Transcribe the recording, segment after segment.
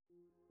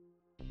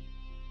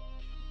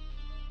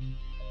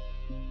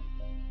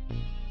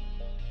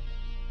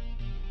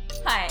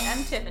Hi,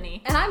 I'm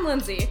Tiffany. And I'm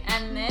Lindsay.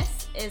 And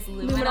this is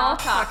Luminol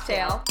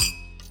Cocktail.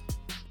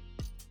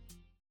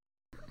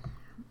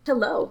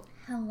 Hello.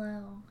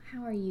 Hello.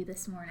 How are you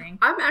this morning?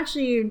 I'm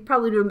actually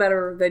probably doing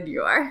better than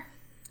you are.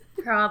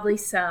 Probably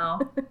so.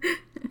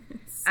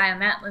 I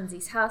am at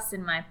Lindsay's house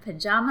in my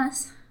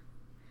pajamas.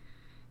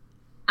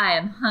 I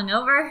am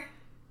hungover.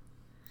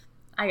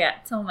 I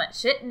got so much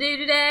shit to do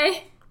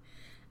today.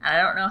 And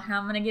I don't know how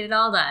I'm going to get it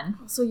all done.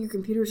 Also, your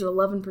computer's at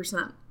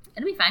 11%.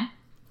 It'll be fine.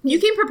 You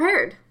came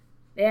prepared.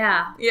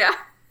 Yeah. Yeah.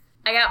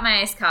 I got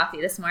my iced coffee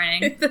this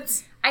morning.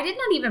 I did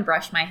not even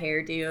brush my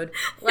hair, dude.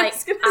 Like,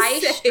 I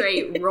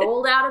straight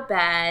rolled out of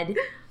bed,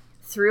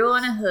 threw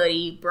on a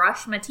hoodie,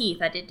 brushed my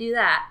teeth. I did do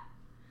that.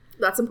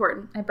 That's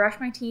important. I brushed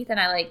my teeth, and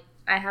I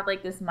have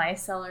this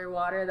micellar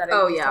water that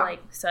I used to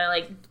so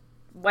I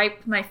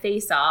wiped my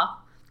face off,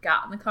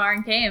 got in the car,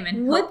 and came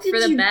and hoped for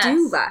the best. What did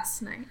you do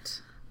last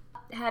night?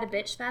 Had a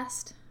bitch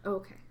fest.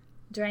 Okay.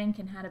 Drank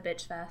and had a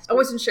bitch fest. I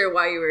wasn't sure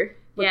why you were,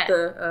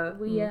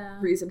 the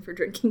reason for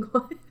drinking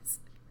was.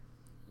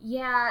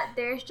 Yeah,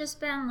 there's just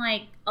been,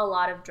 a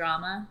lot of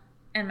drama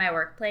in my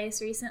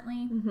workplace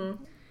recently.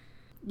 Mm-hmm.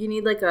 You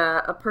need,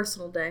 a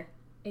personal day.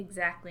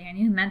 Exactly. I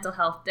need a mental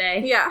health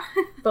day. Yeah.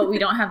 But we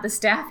don't have the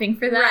staffing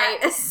for that.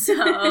 Right.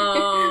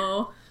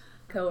 So,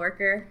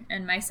 coworker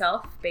and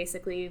myself,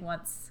 basically,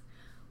 once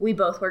we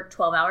both worked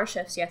 12-hour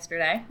shifts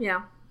yesterday.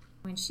 Yeah.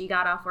 When she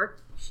got off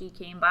work, she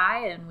came by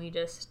and we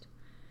just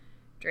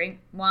drank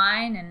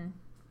wine and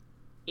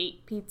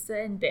ate pizza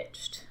and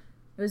bitched.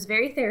 It was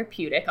very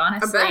therapeutic,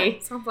 honestly. I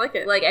bet. Sounds like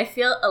it. I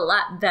feel a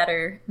lot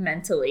better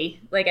mentally.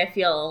 I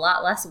feel a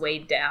lot less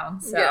weighed down.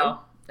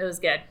 So, It was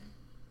good.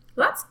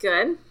 Well, that's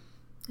good.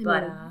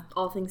 But,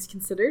 all things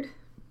considered.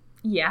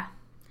 Yeah.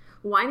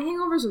 Wine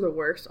hangovers are the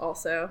worst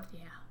also.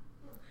 Yeah.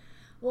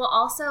 Well,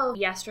 also,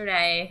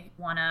 yesterday,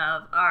 one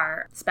of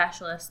our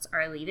specialists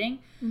are leaving.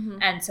 Mm-hmm.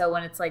 And so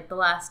when it's, the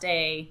last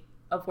day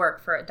of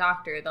work for a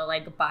doctor, they'll,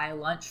 buy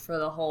lunch for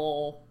the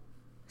whole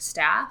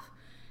staff.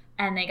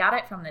 And they got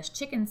it from this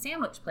chicken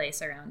sandwich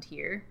place around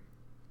here.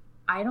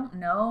 I don't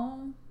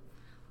know.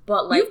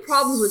 But, you have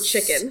problems with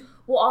chicken.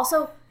 Well,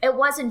 also, it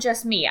wasn't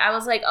just me. I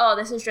was like, oh,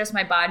 this is just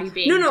my body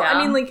being No, dumb.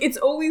 I mean, it's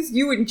always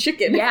you and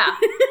chicken. Yeah.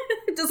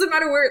 It doesn't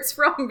matter where it's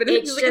from, but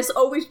it's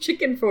always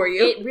chicken for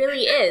you. It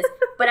really is.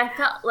 But I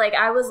felt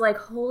I was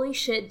holy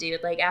shit,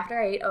 dude. After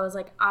I ate, I was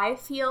I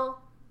feel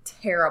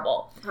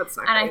terrible. That's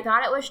not And great. I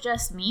thought it was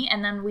just me.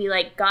 And then we,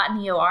 got in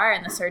the OR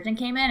and the surgeon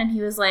came in and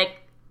he was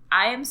like,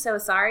 I am so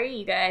sorry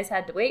you guys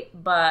had to wait,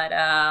 but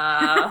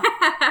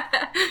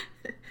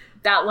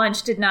that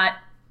lunch did not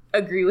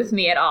agree with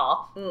me at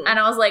all. And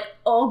I was like,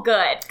 oh,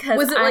 good.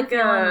 Because I'm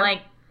feeling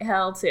like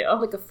hell, too.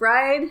 Like a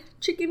fried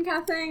chicken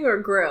kind of thing or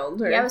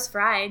grilled? Or? Yeah, it was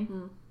fried.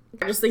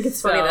 I just think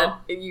it's funny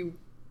that you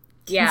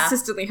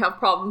consistently have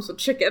problems with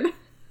chicken.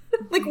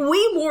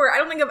 Way more. I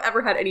don't think I've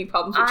ever had any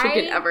problems with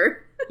chicken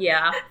ever.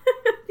 Yeah.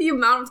 The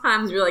amount of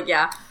times you're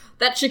yeah,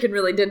 that chicken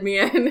really did me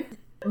in.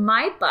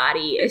 My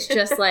body is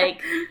just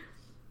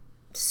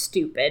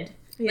stupid.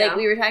 Yeah.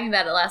 We were talking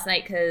about it last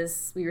night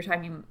because we were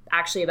talking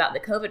actually about the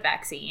COVID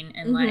vaccine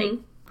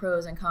and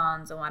pros and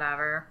cons and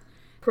whatever.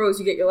 Pros,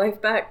 you get your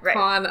life back. Right.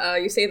 Con,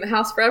 you stay in the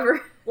house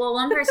forever. Well,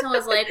 one person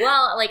was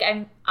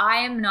I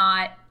am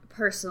not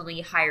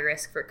personally high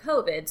risk for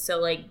COVID.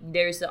 So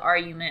there's the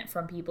argument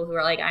from people who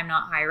are I'm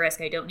not high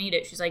risk. I don't need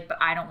it. She's but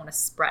I don't want to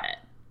spread it.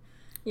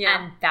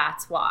 Yeah. And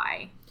that's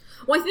why.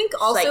 Well, I think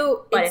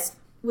also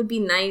would be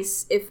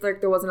nice if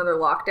there was another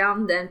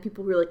lockdown, then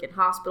people who are in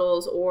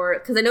hospitals or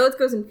because I know it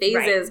goes in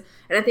phases, right.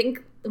 And I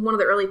think one of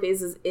the early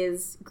phases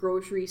is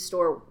grocery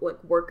store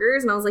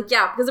workers, and I was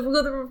yeah, because if we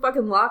go through a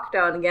fucking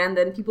lockdown again,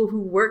 then people who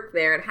work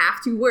there and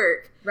have to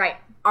work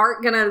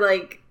aren't gonna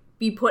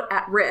be put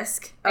at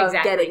risk of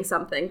getting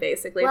something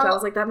basically. Well, which I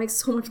was that makes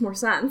so much more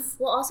sense.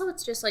 Well, also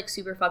it's just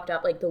super fucked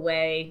up the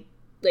way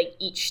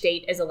each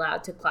state is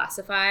allowed to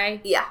classify.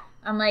 Yeah,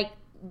 I'm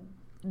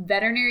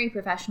veterinary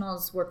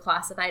professionals were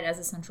classified as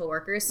essential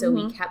workers, so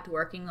we kept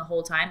working the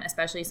whole time,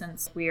 especially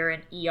since we are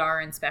in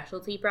ER and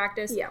specialty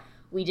practice. Yeah.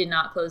 We did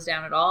not close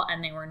down at all,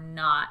 and they were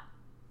not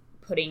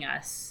putting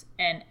us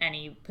in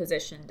any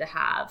position to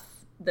have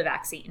the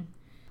vaccine.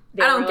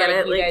 I don't get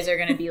it. You guys are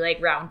going to be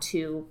round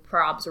 2,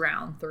 probs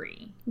round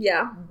 3.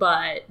 Yeah.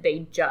 But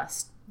they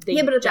just...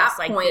 but at that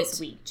point, this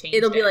week changed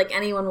it'll be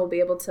anyone will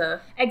be able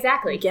to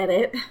get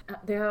it.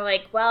 They're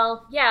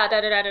well, yeah,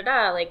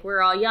 da-da-da-da-da,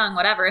 we're all young,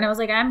 whatever. And I was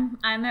I'm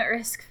at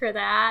risk for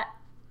that.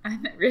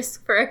 I'm at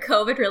risk for a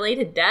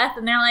COVID-related death.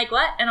 And they're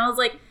what? And I was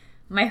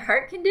my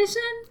heart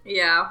condition?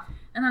 Yeah.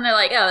 And then they're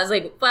I was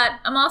but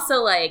I'm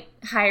also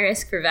high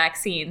risk for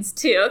vaccines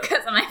too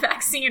because of my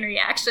vaccine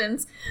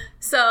reactions.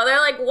 So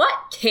they're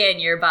what can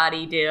your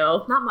body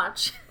do? Not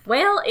much.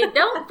 Well, it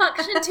don't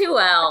function too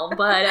well,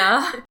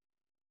 but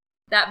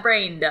that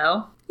brain,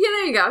 though. Yeah,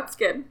 there you go. It's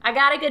good. I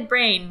got a good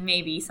brain,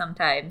 maybe,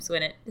 sometimes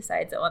when it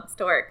decides it wants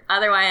to work.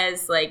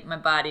 Otherwise, my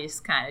body's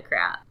kind of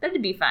crap. But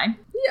it'd be fine.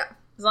 Yeah.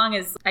 As long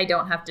as I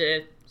don't have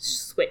to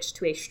switch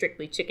to a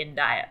strictly chicken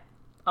diet,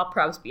 I'll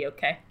probably be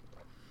okay.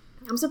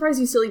 I'm surprised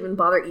you still even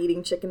bother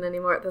eating chicken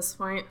anymore at this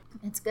point.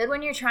 It's good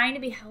when you're trying to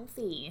be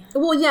healthy.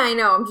 Well, yeah, I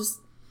know. I'm just...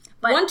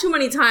 But one too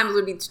many times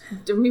would be...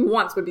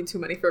 once would be too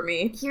many for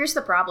me. Here's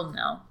the problem,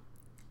 though.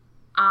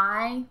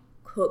 I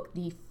cook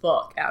the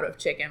fuck out of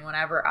chicken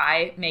whenever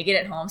I make it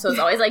at home, so it's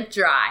always, like,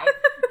 dry.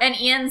 And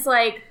Ian's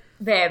like,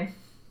 babe,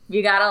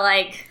 you gotta,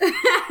 like...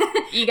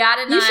 You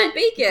gotta not should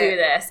bake it. do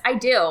this. I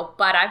do,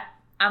 but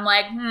I'm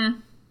like,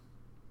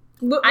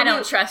 what I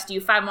don't trust you.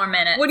 5 more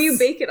minutes. What do you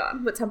bake it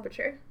on? What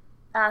temperature?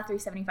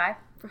 375.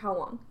 For how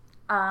long?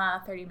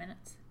 30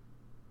 minutes.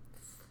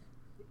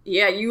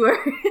 Yeah, you are.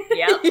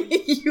 Yep.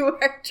 You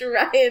are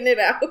trying it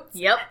out.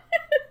 Yep.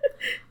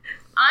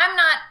 I'm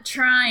not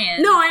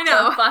trying no, I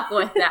know. to fuck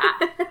with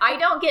that. I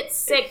don't get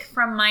sick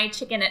from my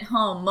chicken at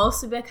home,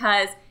 mostly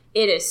because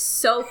it is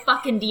so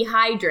fucking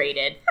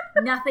dehydrated.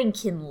 Nothing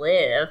can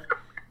live.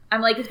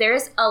 I'm like, if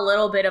there's a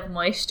little bit of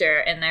moisture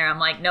in there, I'm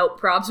like, nope,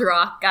 probs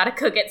rock. Gotta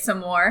cook it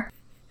some more.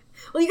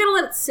 Well, you gotta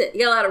let it sit.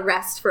 You gotta let it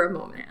rest for a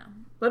moment. Yeah.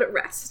 Let it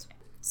rest.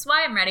 That's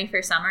why I'm ready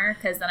for summer,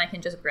 because then I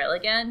can just grill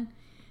again.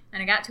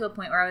 And I got to a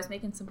point where I was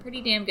making some pretty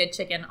damn good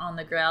chicken on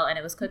the grill, and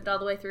it was cooked all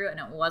the way through, and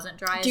it wasn't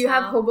dry as Do you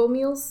have hobo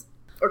meals?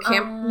 Or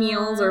camp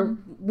meals? Or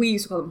we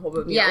used to call them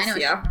hobo meals. Yeah, I know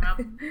what you're talking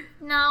about.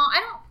 No,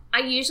 I don't.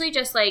 I usually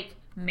just, like,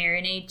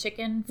 marinate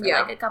chicken for,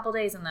 like, a couple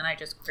days, and then I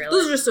just grill it.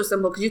 Those are just so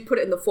simple, because you put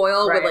it in the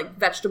foil with, like,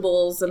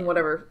 vegetables and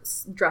whatever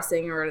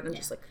dressing, or and then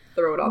just, like,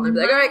 throw it on there and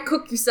be like, all right,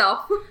 cook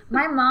yourself.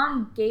 My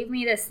mom gave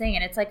me this thing,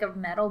 and it's like a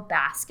metal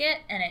basket,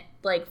 and it,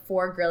 like,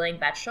 for grilling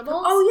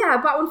vegetables. Oh, yeah,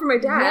 I bought one for my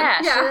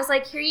dad. Yeah, she was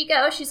like, here you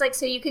go. She's like,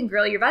 so you can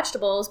grill your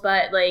vegetables,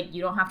 but, like,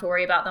 you don't have to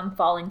worry about them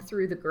falling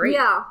through the grate.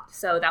 Yeah.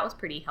 So that was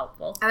pretty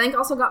helpful. I think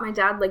also got my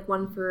dad, like,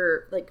 one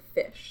for, like,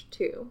 fish,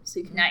 too.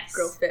 So you can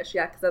grill fish.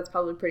 Yeah, because that's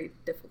probably pretty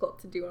difficult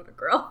to do on a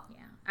grill. Yeah.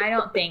 I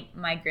don't think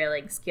my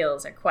grilling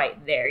skills are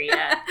quite there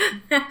yet.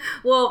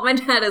 Well, my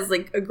dad is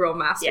like a grill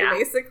master,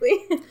 basically.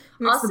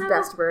 Makes also, the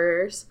best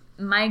burgers.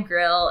 My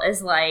grill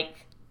is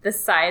like the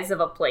size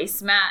of a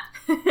placemat.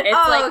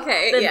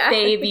 It's the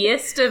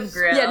babiest of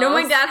grills. Yeah, no,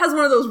 my dad has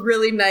one of those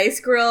really nice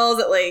grills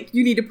that like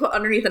you need to put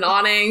underneath an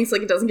awning so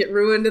like it doesn't get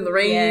ruined in the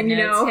rain.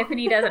 Yeah, no,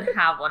 Tiffany doesn't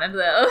have one of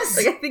those.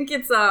 Like I think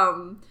it's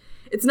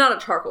not a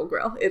charcoal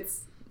grill.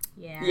 It's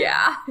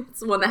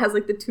it's one that has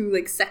like the 2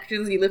 like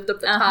sections you lift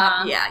up the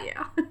top.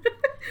 Yeah.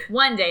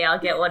 One day I'll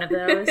get one of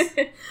those.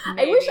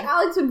 I wish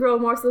Alex would grill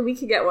more so that we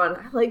could get one.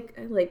 I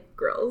like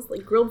grills.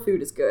 Like grilled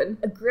food is good.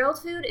 A grilled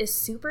food is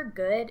super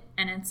good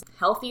and it's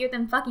healthier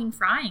than fucking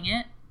frying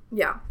it.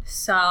 Yeah.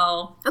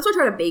 So that's why I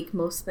try to bake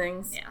most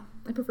things. Yeah.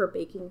 I prefer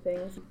baking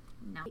things.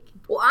 No.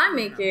 Well, I'm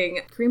making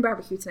Korean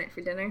barbecue tonight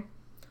for dinner.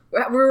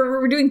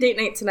 We're doing date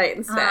night tonight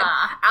instead.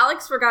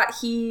 Alex forgot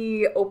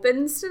he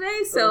opens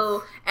today,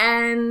 so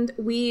and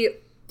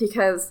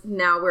because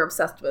now we're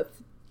obsessed with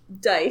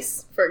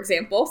dice, for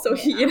example. So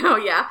which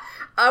I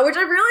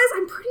realized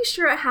I'm pretty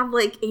sure I have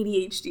like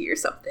ADHD or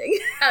something.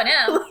 Oh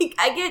no! Like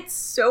I get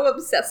so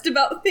obsessed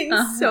about things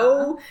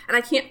and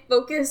I can't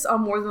focus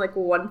on more than like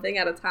one thing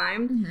at a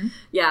time. Mm-hmm.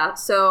 Yeah,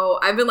 so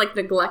I've been like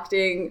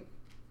neglecting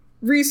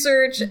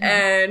research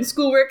and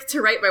schoolwork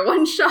to write my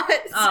one shot.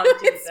 So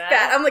it's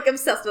bad. I'm like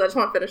obsessed with it. I just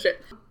want to finish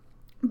it.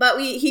 But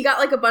he got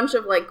like a bunch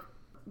of like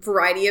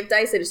variety of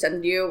dice. I just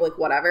send you like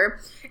whatever.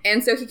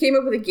 And so he came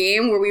up with a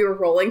game where we were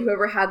rolling.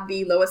 Whoever had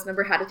the lowest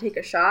number had to take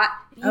a shot.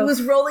 He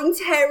was rolling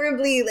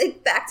terribly,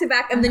 like back to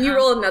back. And then you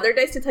roll another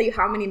dice to tell you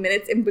how many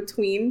minutes in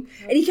between.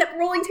 And he kept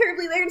rolling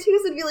terribly there too.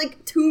 So it'd be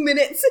like 2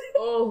 minutes.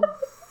 Oh.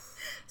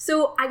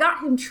 So I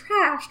got him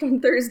trashed on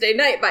Thursday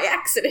night by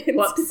accident.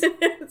 Whoops.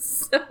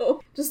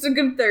 So just a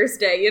good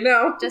Thursday, you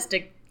know? Just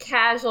a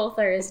casual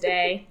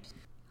Thursday.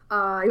 You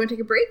want to take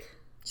a break?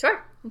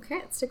 Sure. Okay,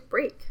 let's take a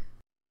break.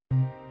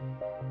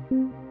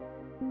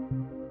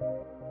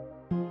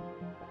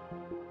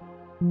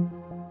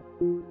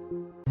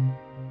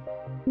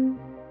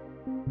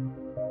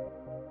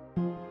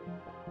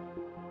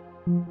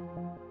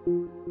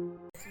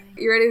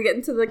 You ready to get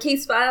into the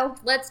case file?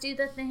 Let's do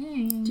the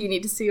thing. Do you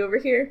need to see over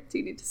here? Do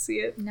you need to see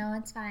it? No,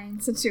 it's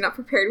fine. Since you're not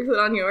prepared with it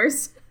on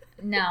yours?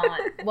 No.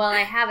 Well, I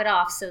have it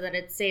off so that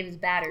it saves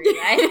battery,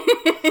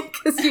 right?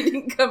 Because you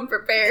didn't come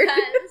prepared.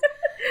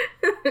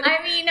 I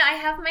mean, I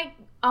have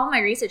all my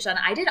research done.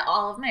 I did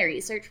all of my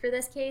research for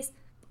this case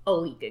a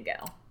week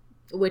ago,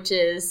 which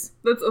is...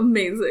 That's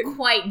amazing.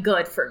 Quite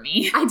good for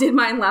me. I did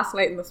mine last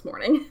night and this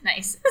morning.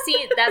 Nice.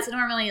 See, that's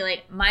normally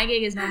like... My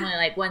gig is normally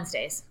like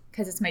Wednesdays.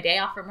 Because it's my day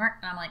off from work,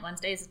 and I'm like,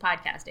 Wednesdays is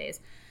podcast days.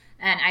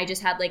 And I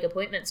just had, like,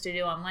 appointments to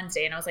do on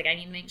Wednesday, and I was like, I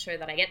need to make sure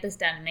that I get this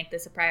done and make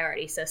this a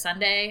priority. So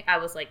Sunday, I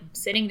was, like,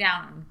 sitting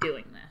down and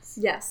doing this.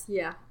 Yes,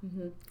 yeah.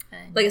 Mm-hmm.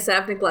 Like I said,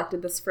 I've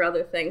neglected this for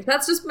other things.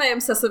 That's just my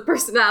obsessive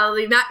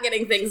personality, not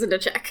getting things into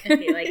check. I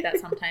feel like that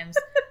sometimes.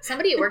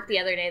 Somebody at work the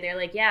other day, they're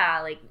like, yeah,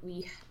 like,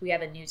 we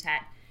have a new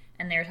tech,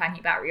 and they were talking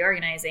about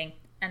reorganizing,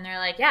 and they're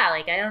like, yeah,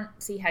 like, I don't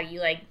see how you,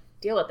 like,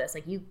 deal with this.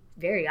 Like, you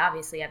very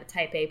obviously have a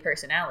type A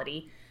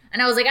personality.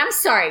 And I was like, I'm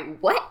sorry,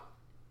 what?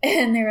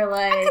 And they were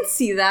like... I could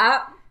see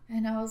that.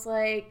 And I was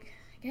like,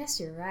 I guess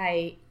you're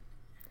right.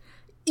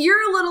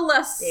 You're a little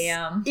less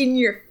in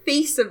your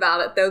face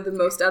about it, though, than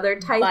most other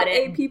type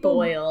A people.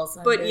 Boils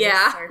under but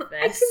yeah, the surface.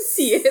 I can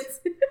see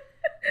it.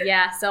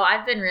 Yeah, so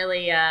I've been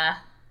really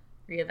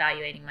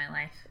reevaluating my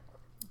life.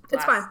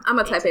 It's fine. I'm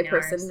a type A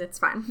person. It's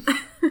fine.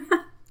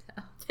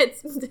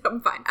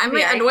 I'm fine. I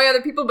might annoy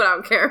other people, but I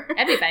don't care.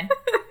 That'd be fine.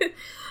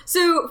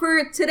 So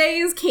for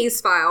today's case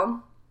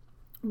file,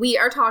 we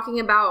are talking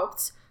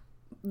about,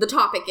 the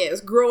topic is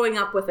growing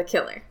up with a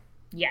killer.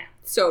 Yeah.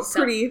 So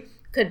pretty...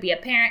 Could be a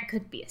parent,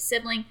 could be a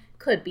sibling,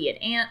 could be an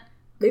aunt.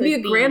 Maybe a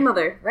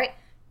grandmother. Right.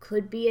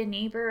 Could be a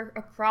neighbor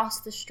across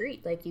the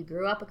street. Like you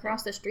grew up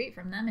across the street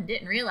from them and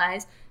didn't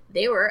realize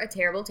they were a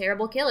terrible,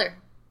 terrible killer.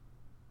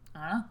 I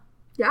don't know.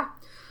 Yeah.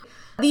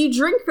 The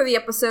drink for the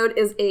episode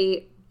is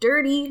a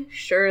Dirty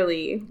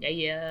Shirley.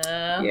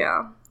 Yeah.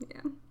 Yeah.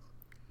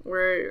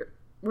 We're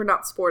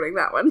not sporting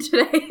that one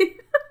today.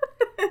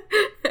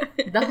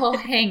 The whole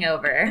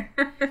hangover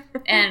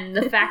and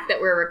the fact that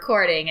we're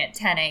recording at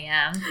 10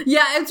 a.m.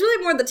 Yeah, it's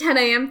really more the 10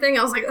 a.m. thing.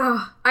 I was like,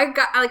 oh, I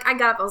got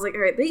up. I was like, all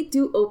right, they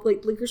do open,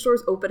 like, liquor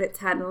stores open at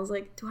 10. And I was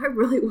like, do I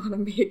really want to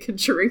make a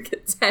drink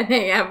at 10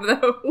 a.m.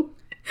 though?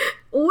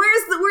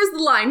 Where's the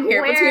line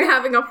here between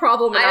having a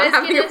problem and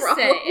not having a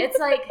problem? It's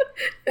like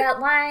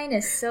that line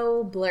is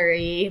so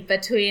blurry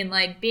between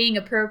like being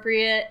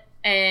appropriate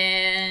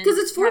and because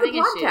it's for the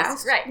podcast,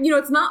 issues. Right? You know,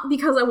 it's not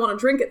because I want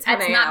to drink at 10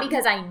 a.m. It's not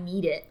because I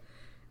need it.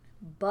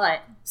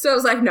 But so I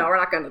was like, no, we're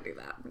not going to do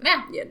that.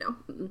 Yeah,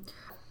 no,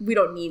 we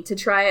don't need to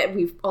try it.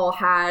 We've all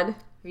had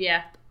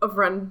a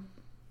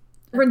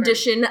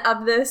rendition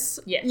of this,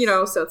 yes. You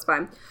know, so it's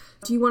fine.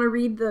 Do you want to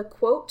read the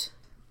quote?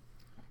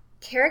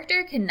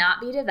 Character cannot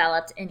be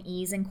developed in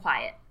ease and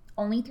quiet.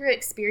 Only through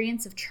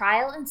experience of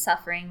trial and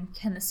suffering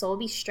can the soul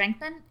be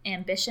strengthened,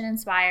 ambition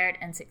inspired,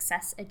 and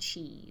success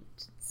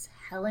achieved. It's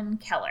Helen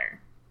Keller.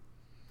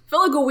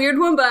 Felt like a weird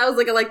one, but I was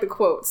like, I like the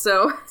quote,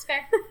 so. It's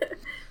fair.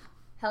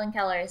 Helen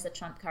Keller is the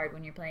trump card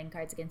when you're playing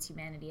Cards Against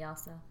Humanity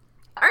also.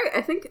 All right,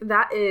 I think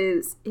that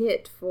is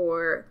it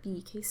for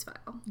the case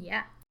file.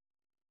 Yeah.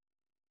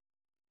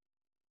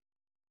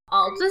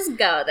 I'll just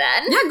go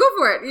then. Yeah, go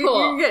for it.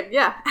 Cool. You're good,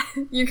 yeah.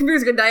 Your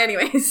computer's gonna die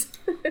anyways.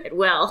 It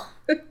will.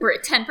 We're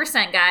at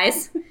 10%,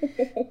 guys.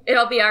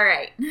 It'll be all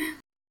right.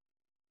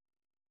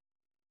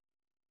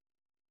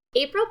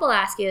 April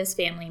Belasco's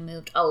family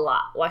moved a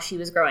lot while she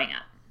was growing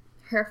up.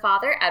 Her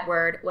father,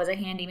 Edward, was a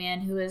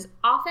handyman who was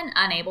often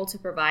unable to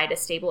provide a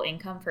stable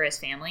income for his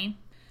family.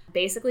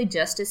 Basically,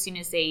 just as soon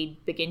as they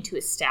begin to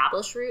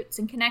establish roots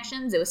and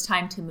connections, it was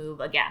time to move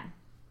again.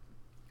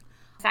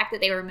 The fact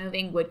that they were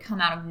moving would come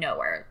out of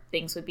nowhere.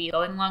 Things would be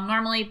going along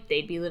normally,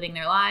 they'd be living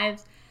their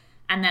lives,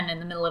 and then in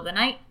the middle of the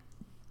night,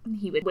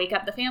 he would wake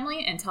up the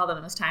family and tell them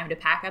it was time to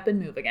pack up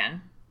and move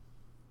again.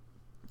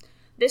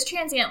 This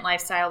transient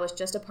lifestyle was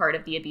just a part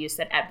of the abuse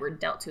that Edward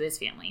dealt to his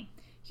family.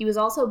 He was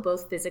also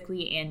both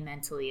physically and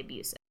mentally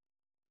abusive.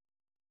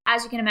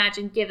 As you can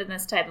imagine, given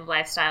this type of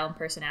lifestyle and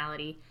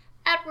personality,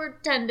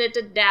 Edward tended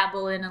to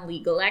dabble in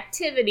illegal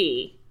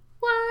activity.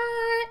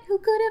 What? Who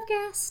could have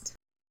guessed?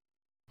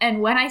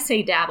 And when I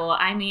say dabble,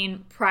 I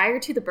mean prior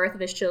to the birth of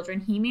his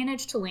children, he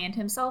managed to land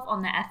himself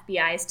on the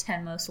FBI's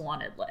 10 most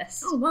wanted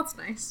list. Oh, that's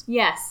nice.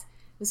 Yes.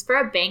 It was for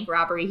a bank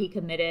robbery he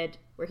committed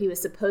where he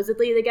was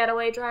supposedly the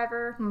getaway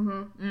driver.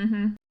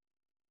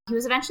 He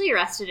was eventually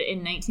arrested in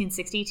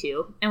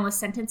 1962 and was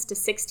sentenced to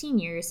 16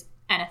 years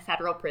in a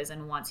federal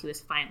prison once he was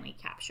finally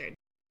captured.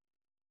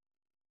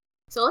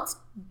 So let's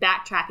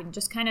backtrack and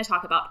just kind of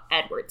talk about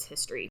Edward's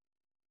history.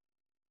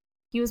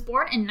 He was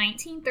born in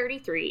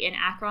 1933 in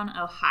Akron,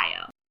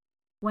 Ohio.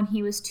 When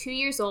he was 2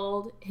 years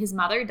old, his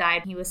mother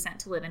died and he was sent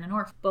to live in an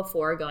orphanage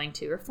before going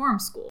to reform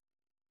school.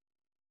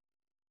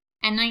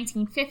 In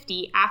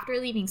 1950, after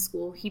leaving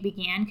school, he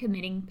began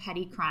committing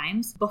petty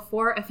crimes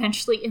before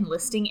eventually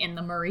enlisting in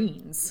the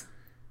Marines.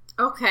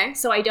 Okay.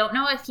 So I don't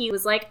know if he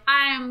was like,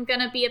 I'm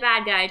gonna be a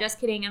bad guy, just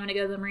kidding, I'm gonna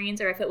go to the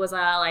Marines, or if it was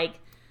a,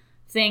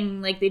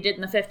 thing like they did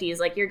in the 50s,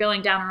 like, you're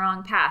going down a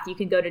wrong path, you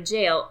can go to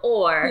jail,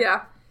 or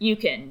you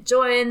can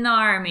join the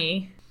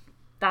army.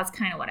 That's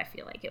kind of what I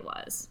feel like it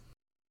was.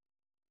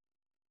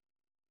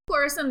 Of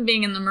course, him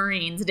being in the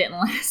Marines didn't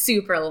last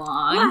super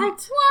long.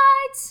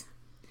 What?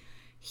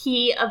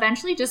 He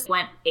eventually just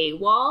went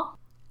AWOL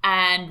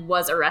and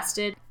was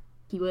arrested.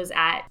 He was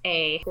at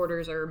a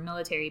quarters or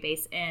military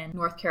base in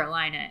North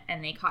Carolina,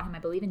 and they caught him, I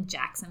believe, in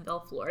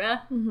Jacksonville,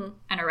 Florida,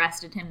 and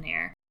arrested him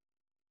there.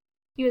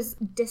 He was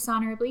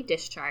dishonorably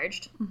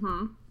discharged,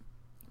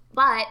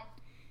 but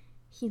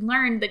he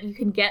learned that you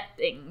can get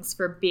things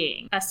for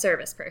being a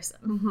service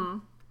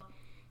person.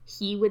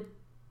 He would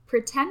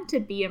pretend to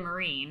be a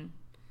Marine,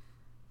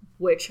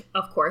 which,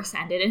 of course,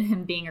 ended in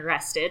him being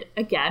arrested,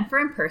 again, for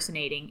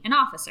impersonating an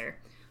officer.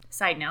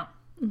 Side note,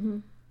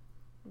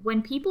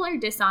 when people are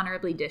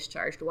dishonorably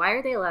discharged, why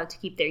are they allowed to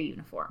keep their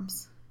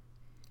uniforms?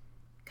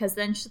 Because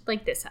then shit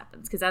like this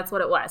happens, because that's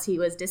what it was. He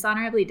was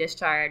dishonorably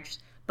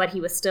discharged, but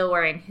he was still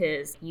wearing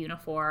his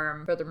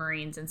uniform for the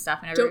Marines and stuff.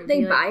 And don't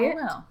they buy it?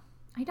 No,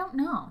 I don't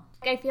know.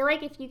 I feel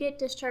like if you get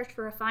discharged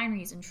for a fine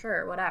reason,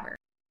 sure, whatever.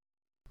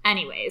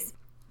 Anyways,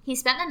 He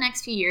spent the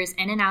next few years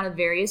in and out of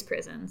various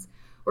prisons,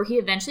 where he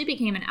eventually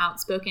became an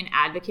outspoken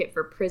advocate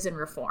for prison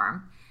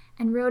reform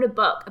and wrote a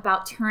book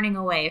about turning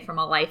away from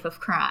a life of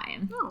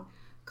crime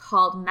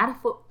called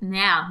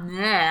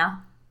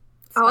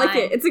I like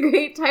it. It's a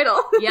great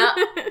title. Yep.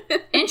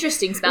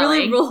 Interesting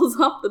spelling. Really rolls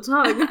off the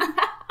tongue.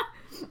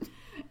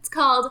 It's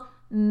called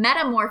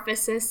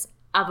Metamorphosis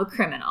of a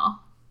Criminal.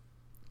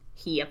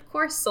 He, of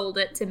course, sold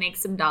it to make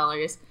some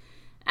dollars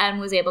and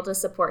was able to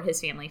support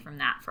his family from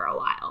that for a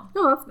while.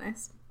 Oh, that's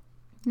nice.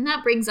 And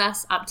that brings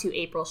us up to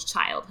April's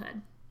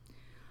childhood.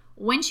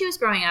 When she was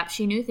growing up,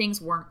 she knew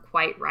things weren't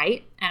quite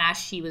right, and as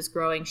she was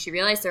growing, she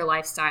realized their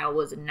lifestyle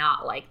was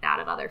not like that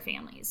of other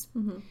families.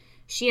 Mm-hmm.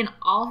 She and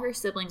all her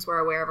siblings were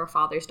aware of her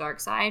father's dark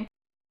side.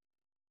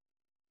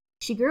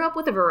 She grew up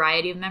with a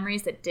variety of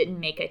memories that didn't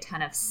make a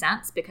ton of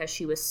sense because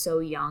she was so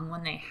young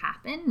when they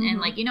happened. Mm-hmm. And,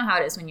 like, you know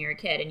how it is when you're a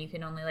kid and you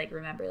can only, like,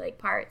 remember, like,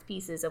 parts,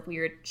 pieces of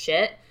weird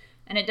shit,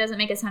 and it doesn't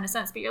make a ton of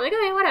sense, but you're like,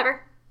 okay,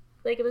 whatever.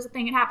 Like, it was a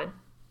thing, it happened.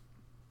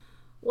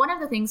 One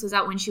of the things was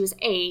that when she was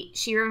 8,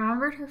 she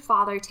remembered her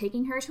father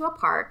taking her to a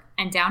park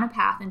and down a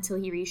path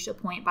until he reached a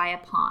point by a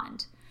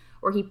pond,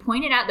 where he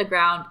pointed at the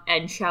ground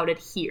and shouted,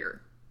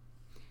 "Here."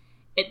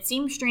 It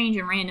seemed strange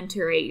and random to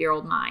her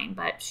 8-year-old mind,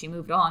 but she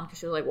moved on because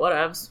she was like,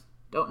 whatevs,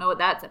 don't know what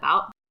that's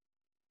about.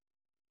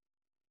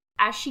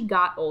 As she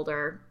got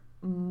older,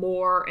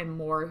 more and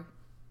more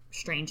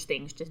strange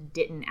things just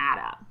didn't add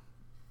up.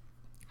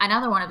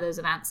 Another one of those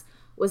events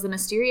was the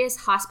mysterious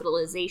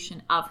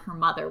hospitalization of her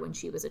mother when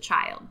she was a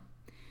child.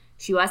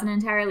 She wasn't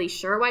entirely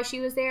sure why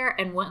she was there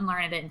and wouldn't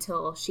learn of it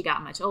until she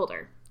got much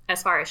older.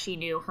 As far as she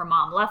knew, her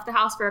mom left the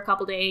house for a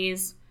couple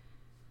days,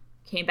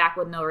 came back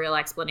with no real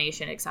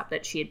explanation except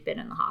that she had been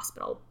in the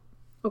hospital.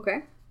 Okay.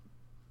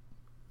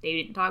 They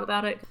didn't talk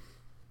about it.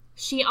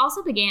 She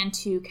also began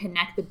to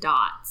connect the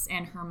dots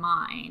in her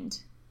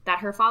mind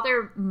that her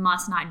father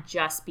must not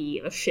just be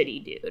a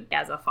shitty dude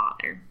as a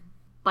father,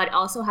 but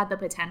also had the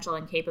potential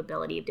and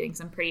capability of doing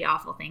some pretty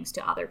awful things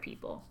to other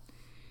people.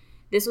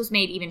 This was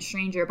made even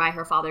stranger by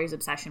her father's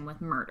obsession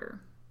with murder.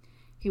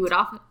 He would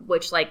often,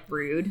 which, like,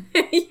 rude.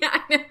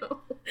 Yeah, I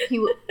know.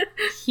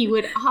 He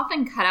would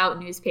often cut out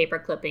newspaper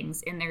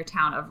clippings in their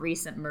town of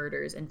recent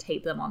murders and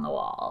tape them on the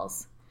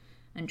walls.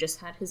 And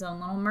just had his own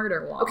little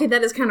murder wall. Okay,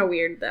 that is kind of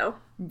weird, though.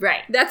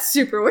 Right. That's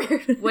super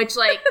weird. Which,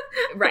 like,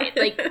 right.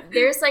 Like,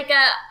 there's, like,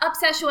 a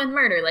obsession with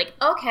murder. Like,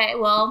 okay,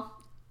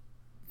 well,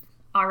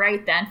 all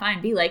right then,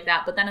 fine, be like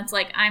that. But then it's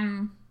like,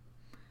 I'm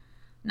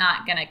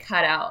not going to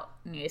cut out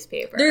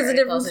newspaper. There's a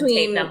difference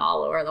between... tape them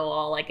all over the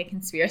wall like a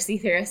conspiracy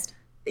theorist.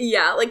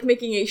 Yeah, like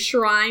making a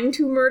shrine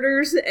to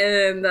murders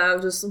and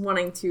just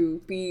wanting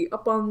to be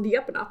up on the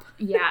up and up.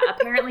 Yeah,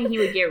 apparently he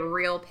would get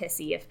real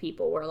pissy if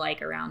people were,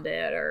 like, around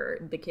it or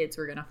the kids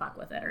were gonna fuck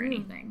with it or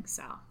anything,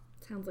 so.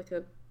 Sounds like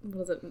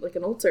like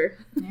an altar.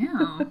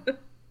 Yeah.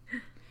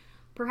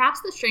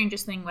 Perhaps the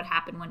strangest thing would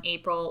happen when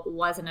April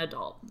was an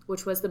adult,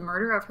 which was the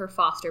murder of her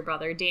foster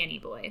brother, Danny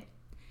Boy.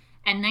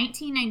 In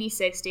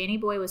 1996, Danny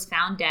Boy was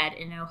found dead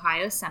in an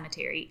Ohio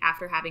cemetery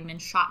after having been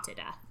shot to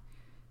death.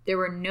 There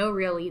were no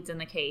real leads in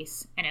the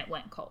case, and it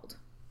went cold.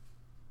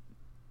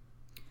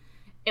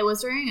 It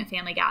was during a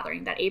family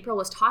gathering that April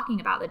was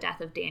talking about the death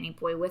of Danny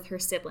Boy with her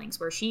siblings,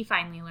 where she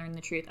finally learned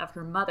the truth of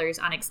her mother's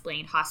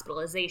unexplained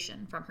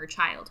hospitalization from her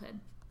childhood.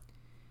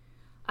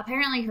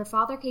 Apparently, her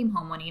father came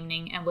home one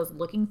evening and was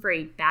looking for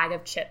a bag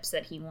of chips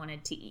that he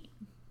wanted to eat.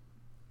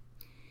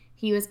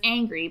 He was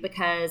angry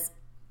because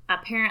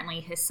apparently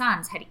his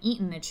sons had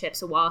eaten the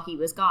chips while he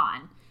was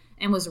gone,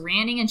 and was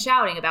ranting and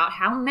shouting about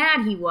how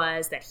mad he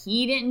was that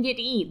he didn't get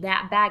to eat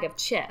that bag of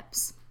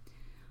chips.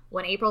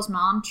 When April's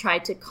mom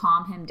tried to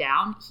calm him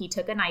down, he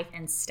took a knife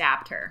and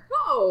stabbed her.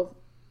 Oh.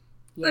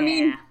 Yeah. I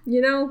mean,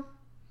 you know.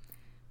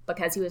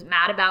 Because he was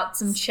mad about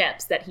some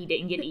chips that he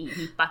didn't get to eat,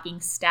 he fucking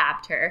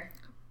stabbed her.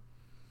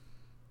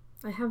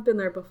 I have been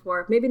there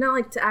before. Maybe not,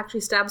 like, to actually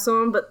stab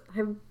someone, but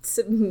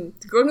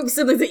growing up with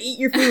siblings that eat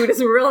your food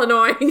is real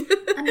annoying.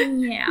 I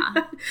mean, yeah.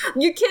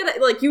 You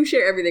can't, like, you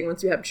share everything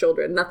once you have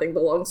children. Nothing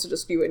belongs to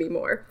just you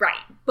anymore.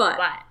 Right. But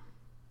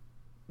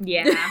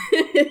yeah.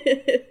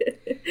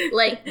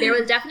 Like, there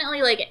was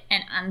definitely, like,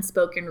 an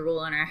unspoken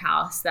rule in our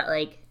house that,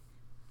 like,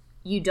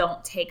 you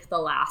don't take the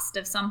last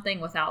of something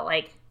without,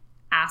 like,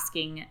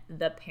 asking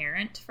the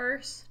parent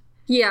first.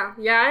 Yeah,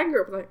 I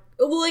grew up with, like,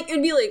 well, like,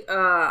 it'd be, like,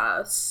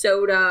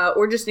 soda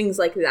or just things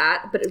like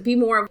that, but it'd be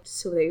more of,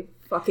 so they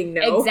fucking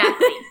know.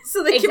 Exactly.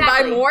 So they can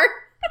buy more.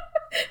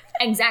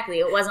 Exactly.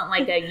 It wasn't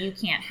like a, you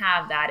can't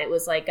have that. It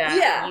was like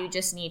a, you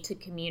just need to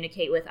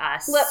communicate with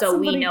us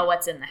we know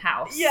what's in the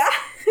house. Yeah.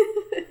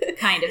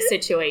 Kind of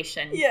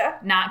situation. Yeah.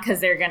 Not because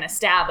they're going to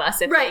stab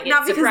us if they get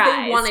not surprised.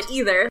 Because they want it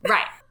either.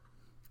 Right.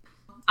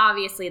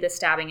 Obviously, the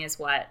stabbing is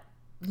what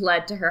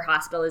led to her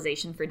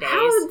hospitalization for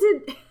days.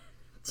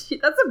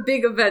 That's a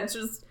big event,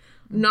 just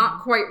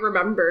not quite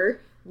remember.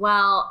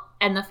 Well,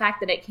 and the fact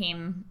that it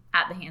came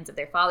at the hands of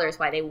their father is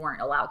why they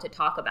weren't allowed to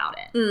talk about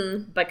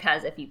it.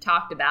 Because if you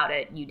talked about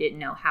it, you didn't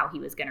know how he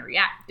was going to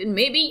react. And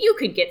maybe you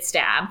could get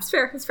stabbed.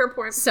 It's fair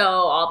point. So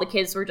all the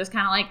kids were just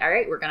kind of like, all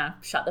right, we're going to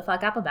shut the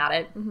fuck up about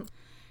it. Mm-hmm.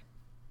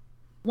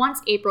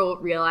 Once April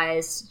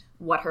realized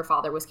what her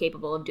father was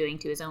capable of doing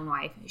to his own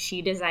wife,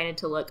 she decided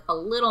to look a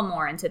little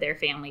more into their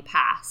family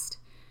past.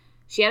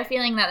 She had a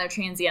feeling that their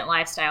transient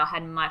lifestyle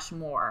had much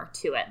more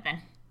to it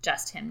than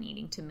just him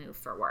needing to move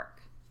for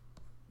work.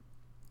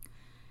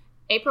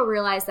 April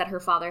realized that her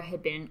father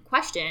had been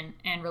questioned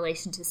in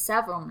relation to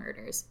several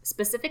murders,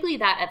 specifically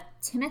that of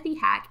Timothy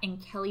Hack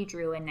and Kelly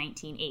Drew in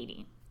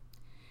 1980.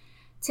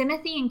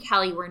 Timothy and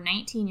Kelly were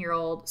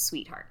 19-year-old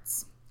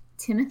sweethearts.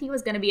 Timothy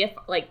was going to be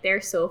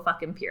they're so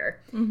fucking pure.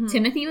 Mm-hmm.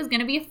 Timothy was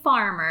going to be a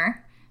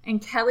farmer, and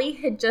Kelly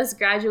had just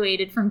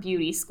graduated from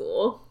beauty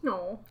school.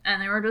 No.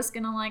 And they were just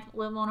going to,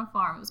 live on a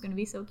farm. It was going to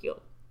be so cute.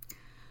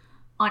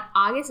 On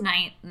August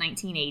 9th,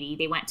 1980,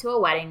 they went to a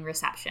wedding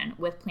reception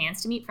with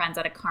plans to meet friends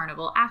at a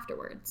carnival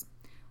afterwards.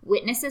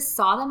 Witnesses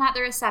saw them at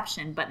the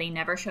reception, but they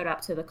never showed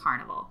up to the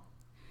carnival.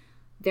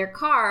 Their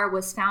car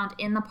was found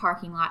in the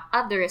parking lot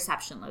of the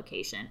reception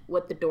location,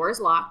 with the doors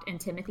locked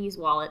and Timothy's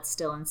wallet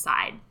still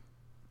inside.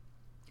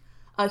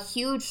 A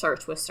huge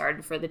search was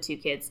started for the two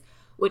kids,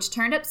 which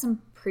turned up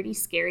some pretty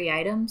scary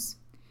items.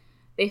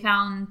 They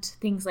found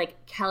things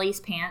like Kelly's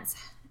pants,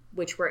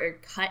 which were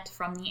cut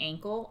from the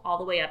ankle all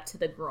the way up to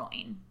the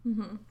groin.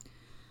 Mm-hmm.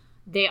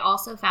 They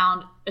also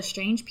found a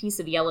strange piece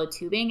of yellow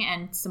tubing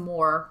and some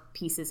more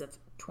pieces of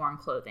torn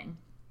clothing.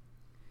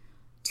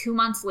 2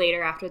 months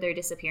later, after their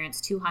disappearance,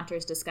 two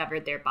hunters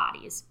discovered their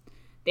bodies.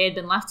 They had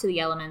been left to the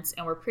elements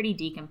and were pretty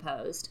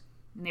decomposed.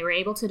 And they were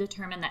able to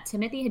determine that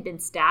Timothy had been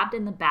stabbed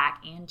in the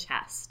back and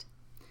chest.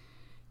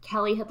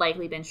 Kelly had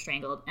likely been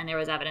strangled, and there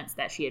was evidence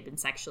that she had been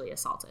sexually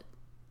assaulted.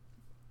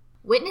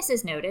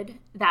 Witnesses noted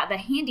that the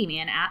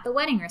handyman at the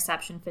wedding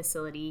reception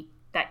facility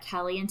that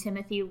Kelly and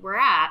Timothy were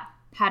at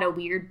had a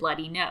weird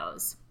bloody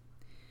nose.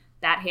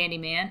 That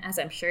handyman, as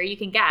I'm sure you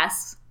can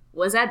guess,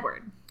 was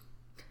Edward.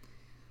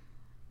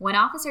 When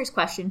officers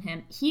questioned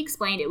him, he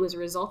explained it was a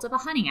result of a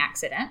hunting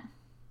accident,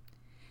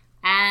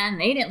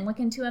 and they didn't look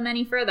into him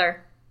any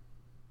further.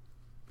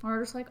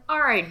 We're just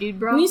all right, dude,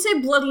 bro. When you say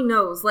bloody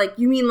nose,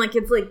 you mean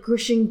it's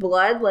gushing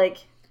blood?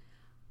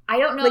 I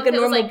don't know if it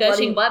was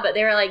gushing blood, but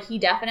they were he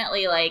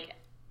definitely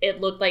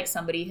it looked like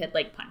somebody had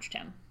punched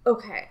him.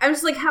 Okay. I'm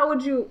just how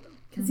would you,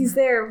 because he's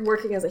there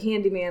working as a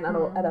handyman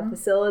at a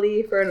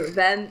facility for an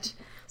event.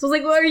 So I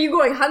was well, are you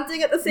going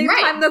hunting at the same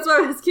time? That's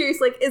why I was curious.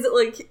 Is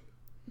it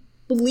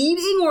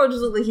bleeding or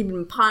just look like he'd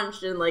been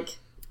punched and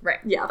Right.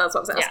 Yeah, that's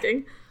what I was asking.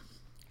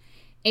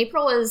 Yeah.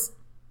 April was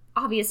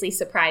obviously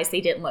surprised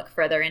they didn't look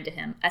further into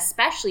him,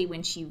 especially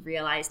when she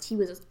realized he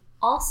was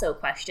also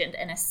questioned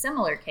in a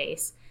similar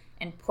case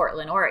in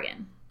Portland,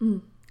 Oregon.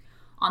 Mm.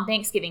 On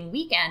Thanksgiving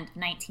weekend,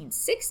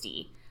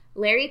 1960,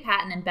 Larry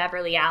Patton and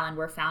Beverly Allen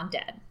were found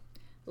dead.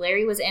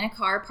 Larry was in a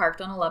car parked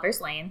on a lover's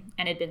lane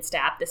and had been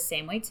stabbed the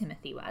same way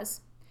Timothy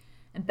was.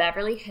 And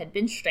Beverly had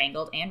been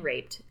strangled and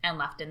raped and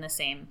left in the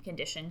same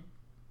condition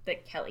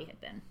that Kelly had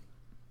been.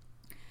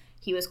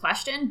 He was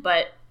questioned,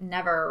 but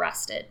never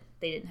arrested.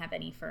 They didn't have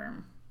any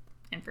firm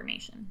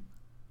information.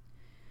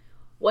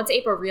 Once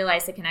April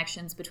realized the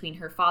connections between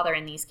her father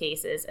in these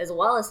cases, as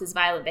well as his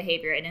violent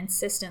behavior and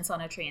insistence on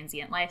a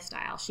transient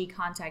lifestyle, she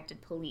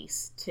contacted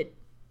police to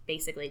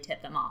basically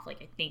tip them off. I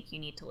think you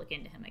need to look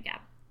into him again.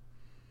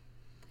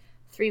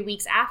 3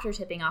 weeks after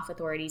tipping off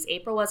authorities,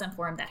 April was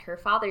informed that her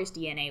father's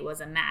DNA was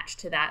a match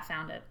to that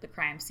found at the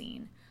crime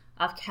scene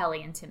of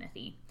Kelly and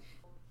Timothy.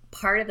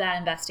 Part of that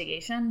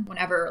investigation,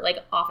 whenever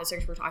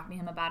officers were talking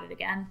to him about it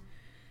again,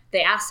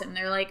 they asked him,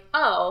 they're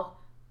oh,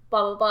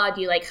 blah, blah, blah,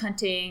 do you like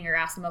hunting? Or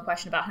asked him a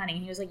question about hunting.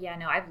 And he was yeah,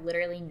 no, I've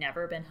literally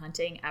never been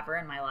hunting ever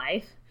in my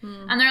life.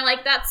 And they're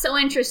that's so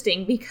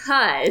interesting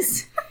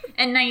because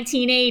in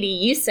 1980,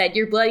 you said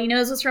your bloody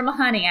nose was from a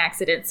hunting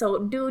accident. So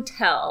do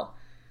tell,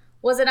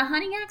 was it a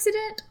hunting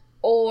accident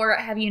or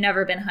have you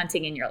never been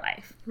hunting in your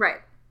life? Right.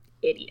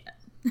 Idiot.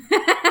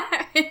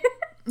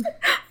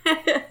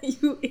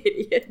 You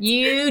idiot.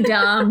 You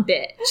dumb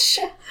bitch.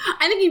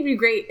 I think you'd be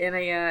great in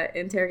a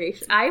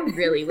interrogation. I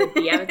really would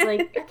be. I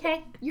was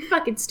okay, you're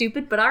fucking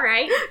stupid, but all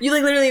right. You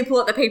literally pull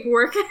out the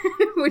paperwork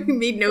when you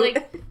made note.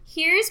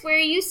 Here's where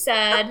you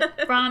said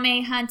from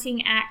a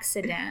hunting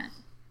accident.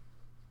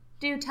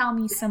 Do tell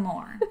me some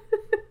more.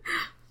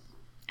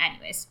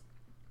 Anyways,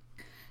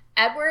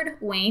 Edward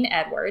Wayne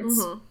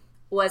Edwards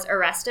was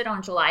arrested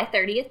on July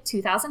 30th,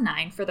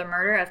 2009 for the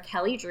murder of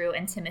Kelly Drew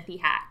and Timothy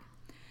Hack.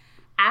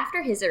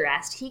 After his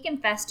arrest, he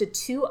confessed to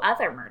 2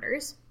 other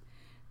murders,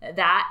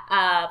 that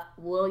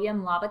of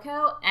William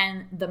Lovaco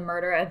and the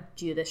murder of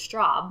Judith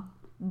Straub,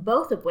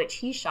 both of which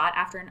he shot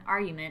after an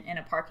argument in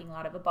a parking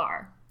lot of a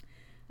bar.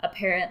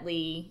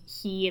 Apparently,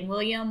 he and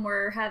William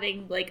were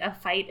having a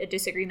fight, a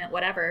disagreement,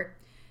 whatever.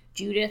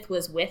 Judith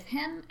was with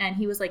him, and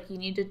he was you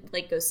need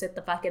to go sit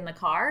the fuck in the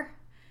car.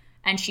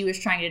 And she was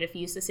trying to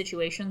defuse the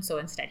situation, so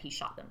instead he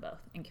shot them both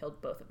and killed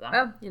both of them.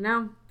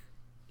 Oh,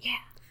 Yeah.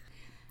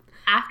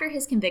 After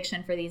his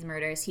conviction for these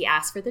murders, he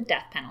asked for the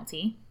death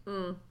penalty.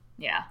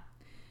 Yeah.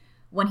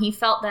 When he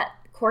felt that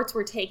courts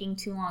were taking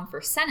too long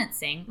for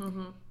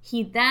sentencing,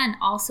 he then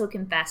also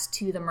confessed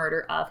to the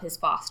murder of his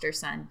foster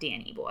son,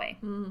 Danny Boy.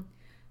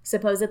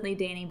 Supposedly,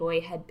 Danny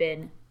Boy had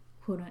been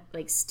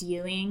like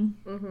stealing.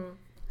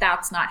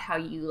 That's not how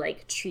you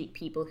like treat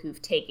people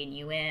who've taken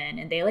you in,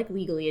 and they like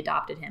legally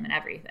adopted him and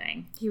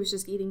everything. He was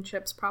just eating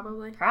chips,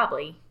 probably.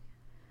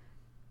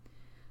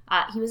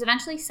 He was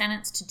eventually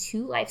sentenced to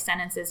 2 life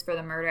sentences for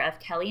the murder of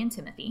Kelly and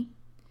Timothy.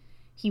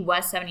 He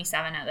was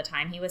 77 at the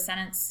time he was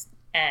sentenced,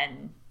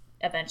 and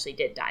eventually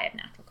did die of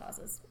natural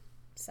causes.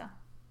 So,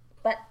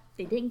 but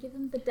they didn't give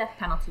him the death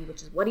penalty,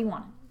 which is what he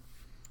wanted.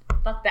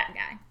 Fuck that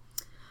guy.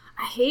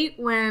 I hate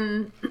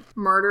when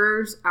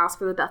murderers ask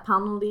for the death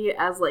penalty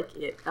as like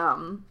it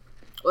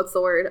what's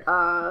the word?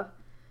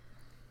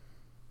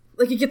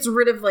 Like it gets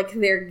rid of like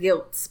their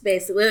guilt,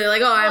 basically. They're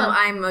like,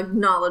 I'm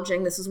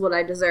acknowledging this is what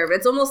I deserve.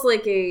 It's almost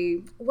like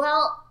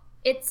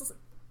it's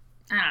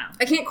I don't know.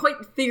 I can't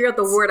quite figure out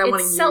the word I want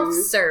to use. It's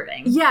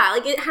self-serving. Yeah,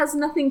 like it has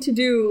nothing to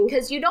do...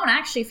 Because you don't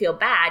actually feel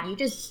bad. You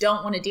just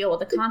don't want to deal with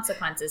the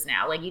consequences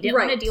now. Like, you didn't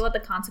want to deal with the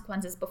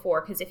consequences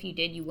before, because if you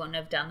did, you wouldn't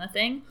have done the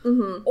thing.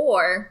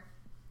 Or,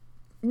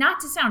 not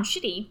to sound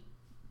shitty,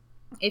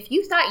 if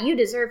you thought you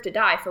deserved to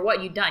die for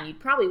what you'd done, you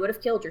probably would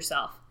have killed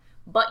yourself.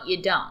 But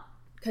you don't.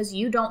 Because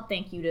you don't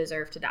think you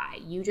deserve to die.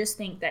 You just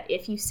think that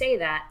if you say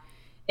that,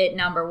 it,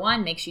 number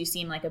one, makes you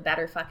seem like a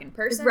better fucking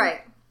person.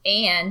 Right.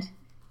 And...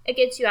 it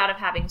gets you out of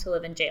having to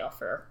live in jail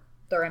for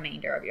the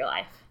remainder of your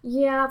life.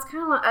 Yeah, it's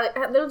kind of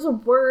like, there's a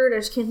word, I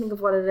just can't think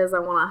of what it is I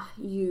want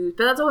to use.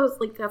 But that's always,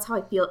 like, that's how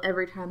I feel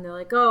every time they're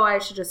like, oh, I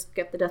should just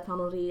get the death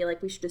penalty,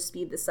 like, we should just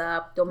speed this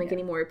up, don't make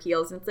any more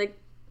appeals. And it's like,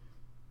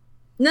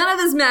 none of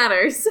this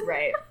matters.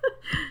 Right.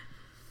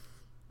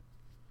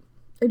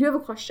 I do have a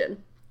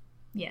question.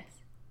 Yes.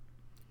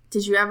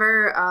 Did you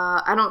ever,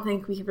 I don't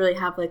think we really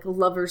have, like, a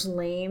lover's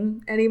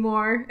lane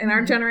anymore in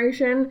our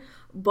generation,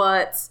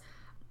 but...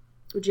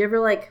 would you ever,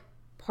 like,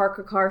 park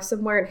a car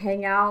somewhere and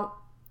hang out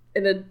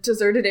in a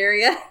deserted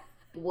area?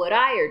 Would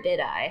I or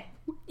did I?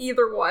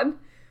 Either one.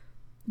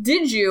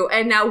 Did you?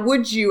 And now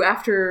would you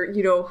after,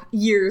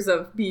 years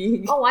of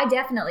being... Oh, I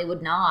definitely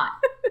would not.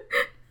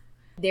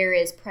 There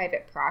is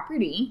private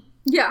property.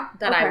 Yeah.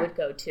 That I would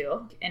go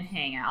to and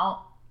hang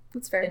out.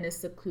 That's fair. In a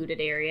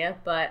secluded area,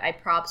 but I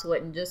props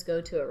wouldn't just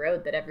go to a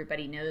road that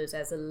everybody knows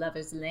as a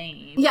lover's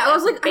lane. Yeah, I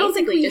was like, I don't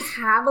think we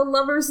have a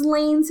lover's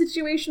lane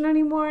situation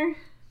anymore.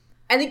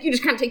 I think you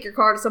just kind of take your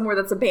car to somewhere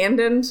that's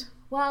abandoned.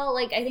 Well,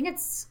 like, I think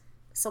it's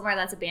somewhere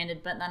that's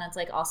abandoned, but then it's,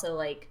 like, also,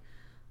 like,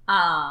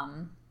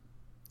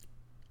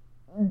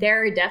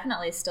 there are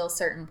definitely still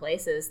certain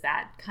places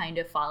that kind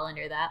of fall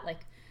under that,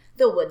 like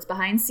the woods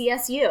behind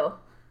CSU.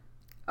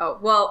 Oh,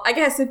 well, I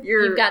guess if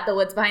you've got the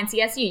woods behind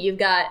CSU, you've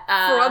got...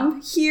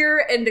 from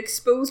here and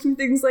exposed to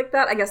things like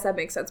that, I guess that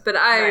makes sense. But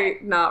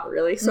not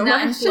really so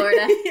not much. In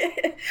Florida. No,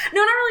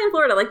 not really in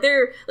Florida.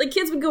 Like,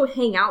 kids would go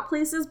hang out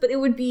places, but it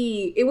wouldn't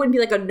be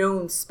like a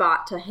known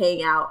spot to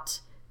hang out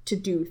to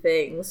do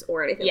things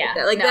or anything like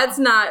that. Like, that's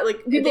not,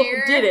 like, people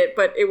did it,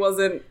 but it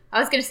wasn't... I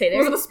was going to say, it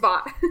wasn't a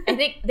spot. I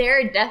think there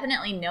are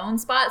definitely known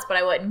spots, but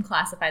I wouldn't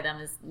classify them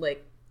as,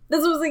 like,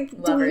 That's what I was like,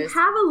 lovers. Do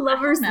we have a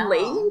lover's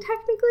lane,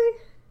 technically?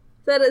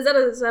 Is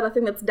that a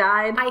thing that's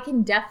died? I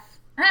don't know.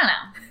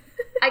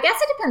 I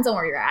guess it depends on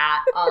where you're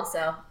at,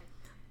 also.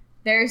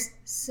 There's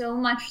so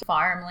much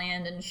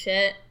farmland and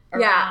shit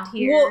around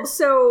here. Well,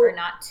 so... or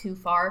not too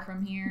far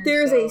from here.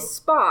 There's a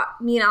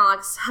spot me and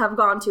Alex have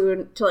gone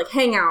to like,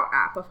 hang out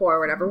at before or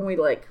whatever, when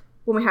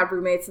we had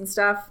roommates and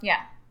stuff.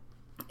 Yeah.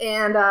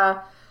 And,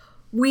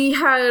 we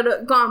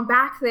had gone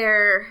back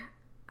there...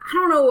 I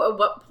don't know at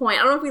what point.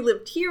 I don't know if we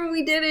lived here when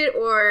we did it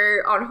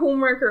or on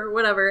homework or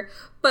whatever.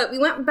 But we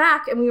went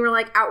back and we were,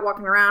 like, out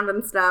walking around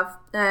and stuff.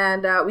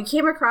 And we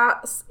came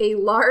across a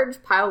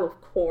large pile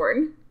of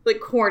corn. Like,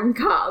 corn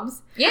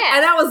cobs. Yeah.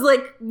 And I was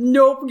like,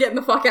 nope, getting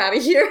the fuck out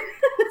of here.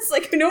 It's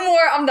like, no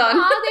more, I'm done.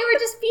 Oh, they were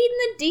just feeding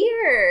the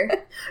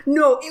deer.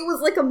 No, it was,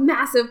 like, a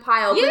massive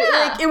pile.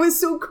 Yeah. But, it was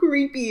so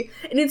creepy.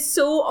 And it's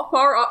so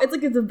far off. It's,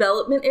 like, a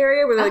development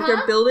area where, like,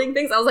 they're building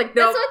things. I was like,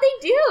 no. That's what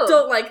they do.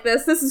 Don't like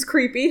this. This is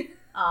creepy.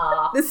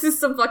 This is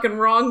some fucking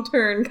wrong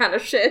turn kind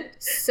of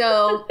shit.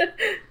 So,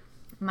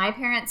 my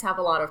parents have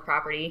a lot of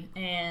property,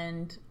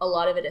 and a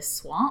lot of it is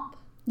swamp.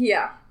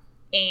 Yeah.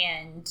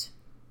 And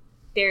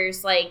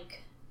there's,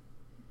 like,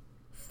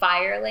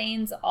 fire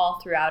lanes all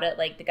throughout it.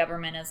 Like, the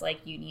government is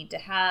like, you need to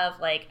have,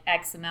 like,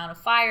 X amount of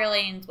fire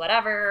lanes,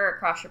 whatever,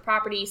 across your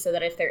property, so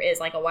that if there is,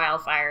 like, a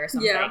wildfire or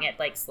something, it,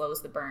 like,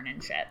 slows the burn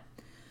and shit.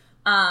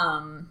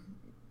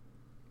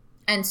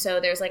 And so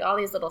there's, like, all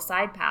these little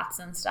side paths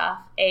and stuff,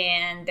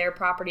 and their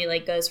property,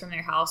 like, goes from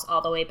their house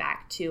all the way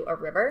back to a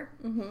river.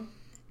 Mm-hmm.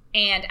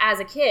 And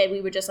as a kid,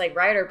 we would just, like,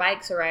 ride our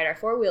bikes or ride our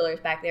four-wheelers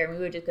back there, and we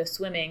would just go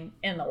swimming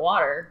in the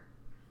water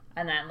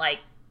and then, like,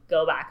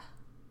 go back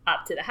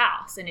up to the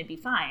house, and it'd be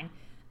fine.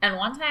 And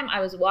one time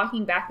I was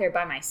walking back there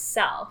by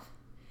myself,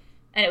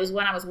 and it was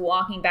when I was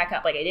walking back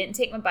up. Like, I didn't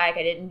take my bike.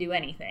 I didn't do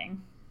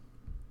anything.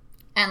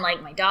 And,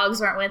 like, my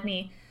dogs weren't with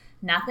me.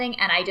 Nothing,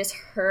 and I just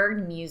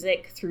heard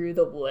music through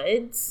the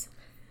woods.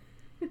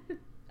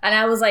 And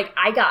I was like,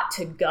 I got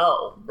to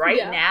go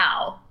right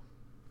now.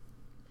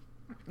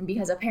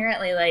 Because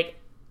apparently, like,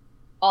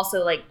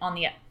 also, like, on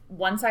the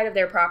one side of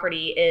their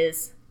property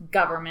is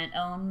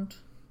government-owned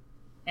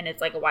and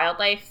it's like a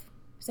wildlife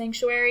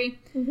sanctuary.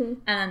 Mm-hmm.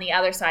 And then the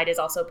other side is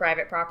also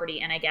private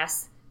property, and I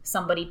guess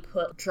somebody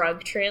put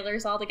drug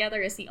trailers all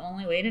together is the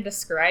only way to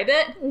describe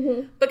it.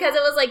 Mm-hmm. Because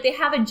it was like they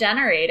have a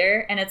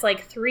generator, and it's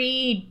like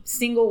 3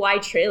 single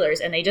wide trailers,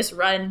 and they just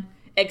run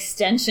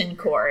extension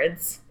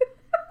cords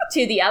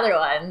to the other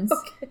ones.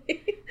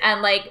 Okay.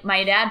 And like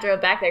my dad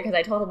drove back there because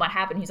I told him what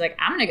happened. He's like,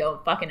 I'm gonna go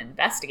fucking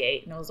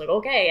investigate. And I was like,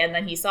 okay. And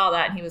then he saw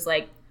that and he was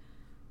like,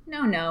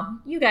 no,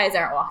 you guys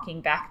aren't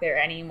walking back there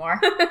anymore.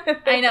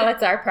 I know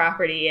it's our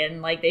property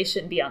and like they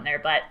shouldn't be on there,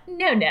 but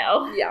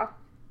no. Yeah.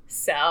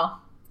 So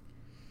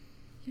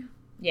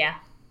yeah,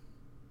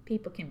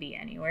 people can be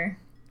anywhere.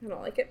 I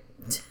don't like it.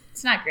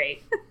 It's not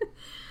great.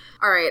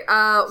 All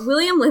right.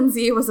 William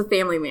Lindsay was a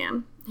family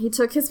man. He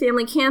took his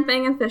family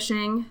camping and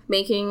fishing,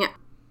 making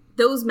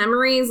those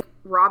memories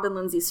Robin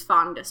Lindsay's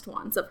fondest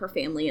ones of her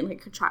family and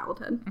like her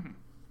childhood. Mm-hmm.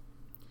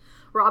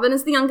 Robin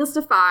is the youngest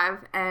of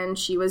 5, and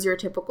she was your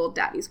typical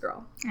daddy's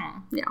girl.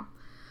 Aww. Yeah.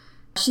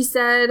 She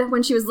said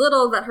when she was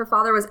little that her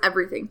father was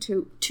everything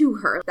to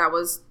her. That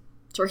was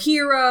her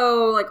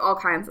hero, like all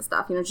kinds of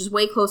stuff, just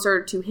way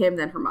closer to him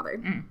than her mother.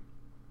 Mm.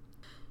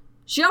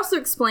 She also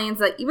explains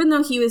that even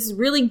though he was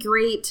really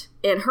great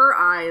in her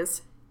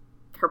eyes,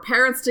 her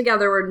parents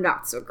together were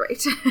not so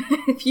great,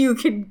 if you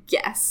could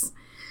guess.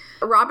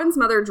 Robin's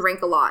mother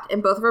drank a lot,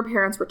 and both of her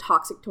parents were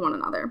toxic to one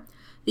another.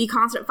 The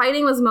constant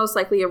fighting was most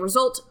likely a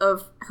result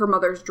of her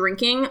mother's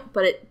drinking,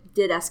 but it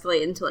did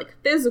escalate into, like,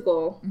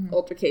 physical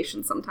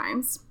altercations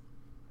sometimes.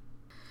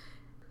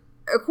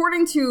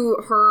 According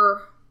to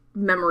her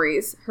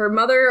memories, her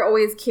mother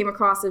always came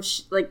across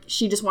as,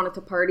 she just wanted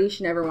to party.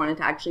 She never wanted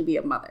to actually be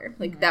a mother.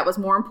 Like, that was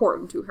more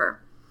important to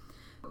her.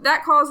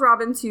 That caused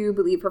Robin to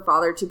believe her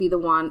father to be the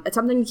one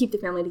attempting to keep the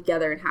family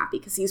together and happy,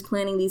 because he's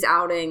planning these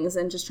outings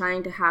and just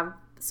trying to have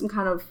some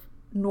kind of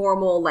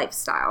normal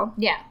lifestyle.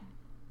 Yeah.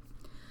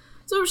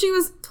 So she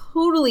was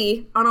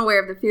totally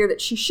unaware of the fear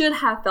that she should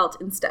have felt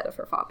instead of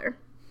her father.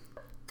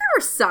 There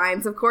were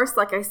signs, of course,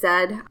 like I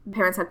said.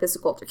 Parents had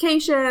physical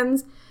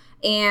altercations,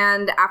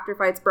 and after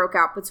fights broke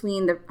out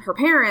between her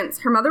parents,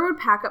 her mother would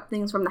pack up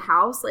things from the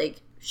house,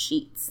 like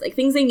sheets, like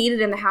things they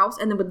needed in the house,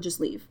 and then would just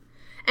leave.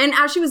 And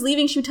as she was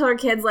leaving, she would tell her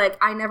kids, like,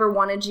 I never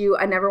wanted you,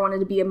 I never wanted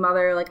to be a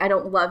mother, like, I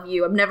don't love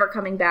you, I'm never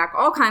coming back,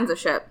 all kinds of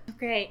shit.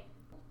 Great.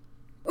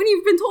 When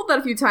you've been told that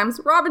a few times,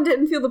 Robin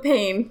didn't feel the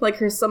pain like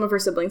some of her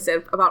siblings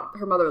did about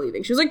her mother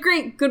leaving. She was like,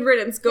 great, good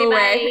riddance, go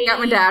away. I got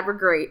my dad, we're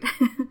great.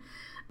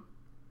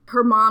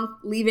 Her mom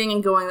leaving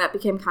and going, that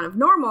became kind of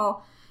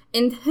normal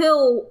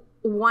until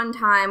one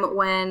time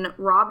when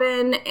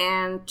Robin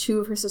and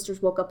 2 of her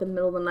sisters woke up in the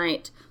middle of the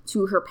night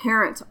to her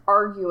parents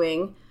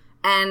arguing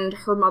and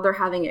her mother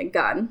having a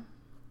gun.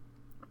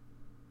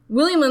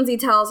 William Lindsay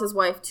tells his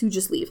wife to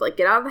just leave. Like,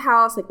 get out of the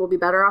house. Like, we'll be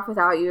better off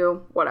without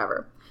you.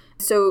 Whatever.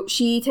 So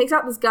she takes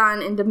out this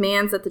gun and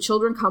demands that the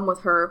children come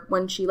with her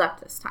when she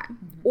left this time.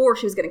 Mm-hmm. Or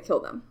she was going to kill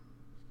them.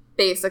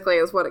 Basically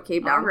is what it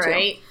came down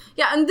to.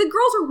 Yeah, and the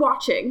girls are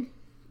watching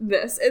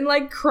this and,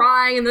 like,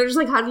 crying. And they're just,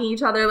 like, hugging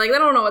each other. Like, they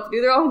don't know what to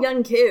do. They're all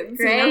young kids.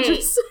 Great.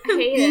 Just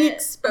being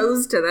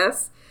exposed to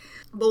this.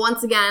 But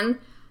once again,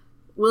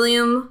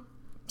 William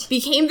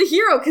became the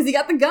hero because he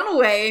got the gun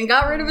away and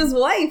got rid of his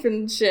wife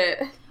and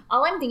shit.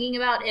 All I'm thinking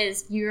about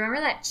is, you remember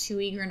that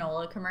Chewy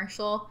granola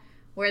commercial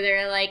where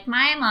they're like,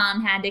 my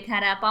mom had to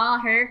cut up all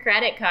her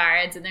credit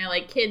cards, and they're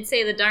like, kids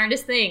say the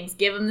darndest things,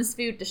 give them this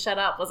food to shut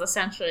up, was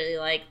essentially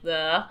like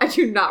the... I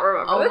do not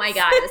remember this. My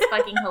God, it was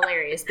fucking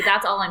hilarious. But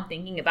that's all I'm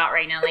thinking about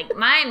right now. Like,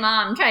 my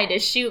mom tried to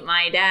shoot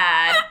my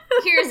dad.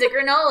 Here's a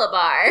granola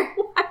bar.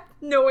 What?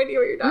 No idea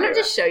what you're talking about. I'm going to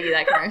just show you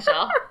that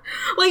commercial.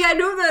 Like, I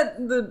know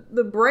that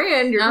the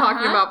brand you're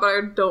talking about, but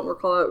I don't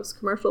recall those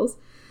commercials.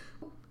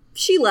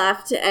 She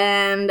left,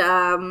 and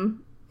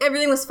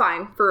everything was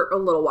fine for a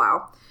little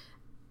while.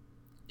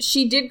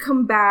 She did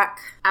come back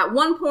at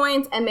one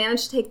point and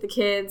managed to take the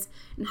kids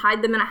and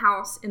hide them in a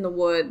house in the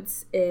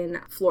woods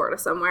in Florida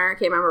somewhere. I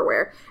can't remember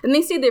where. And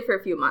they stayed there for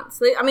a few months.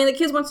 The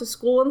kids went to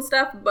school and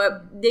stuff,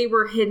 but they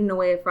were hidden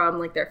away from,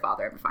 like, their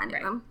father ever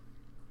finding them.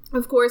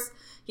 Of course,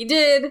 he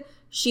did.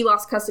 She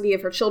lost custody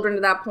of her children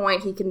at that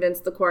point. He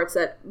convinced the courts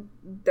that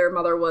their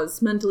mother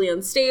was mentally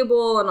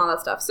unstable and all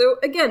that stuff. So,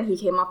 again, he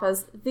came off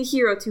as the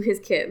hero to his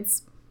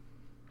kids.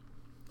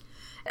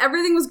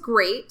 Everything was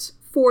great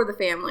for the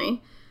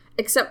family,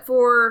 except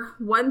for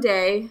one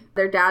day,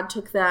 their dad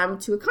took them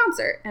to a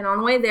concert. And on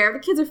the way there, the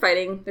kids are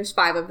fighting. There's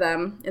 5 of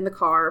them in the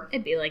car.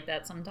 It'd be like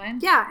that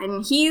sometimes. Yeah,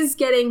 and he's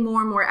getting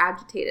more and more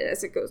agitated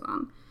as it goes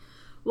on.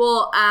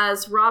 Well,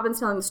 as Robin's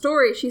telling the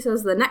story, she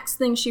says the next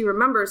thing she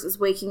remembers is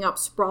waking up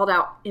sprawled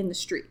out in the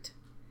street.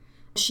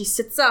 She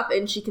sits up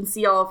and she can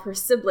see all of her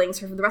siblings,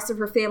 the rest of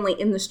her family,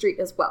 in the street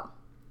as well.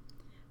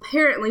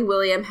 Apparently,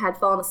 William had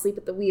fallen asleep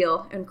at the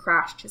wheel and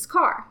crashed his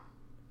car.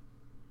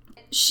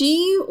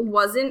 She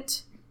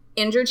wasn't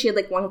injured. She had,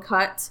 like, 1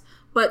 cut,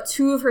 but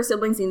 2 of her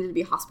siblings needed to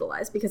be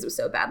hospitalized because it was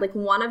so bad. Like,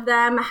 one of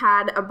them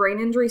had a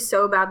brain injury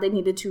so bad they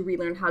needed to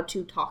relearn how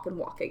to talk and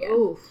walk again.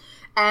 Ooh.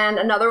 And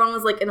another one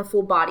was, like, in a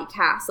full body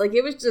cast. Like,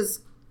 it was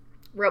just...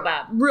 Real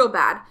bad. Real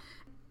bad.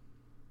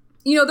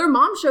 You know, their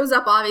mom shows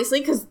up,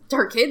 obviously, because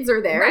her kids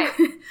are there. Right.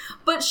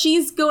 But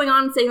she's going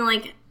on saying,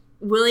 like,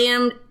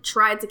 William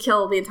tried to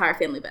kill the entire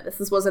family by this.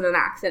 This wasn't an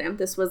accident.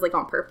 This was, like,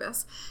 on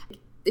purpose.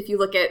 If you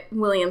look at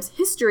William's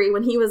history,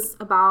 when he was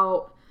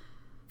about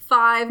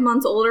 5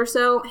 months old or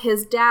so,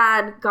 his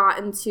dad got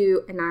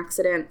into an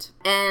accident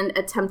and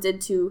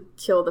attempted to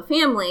kill the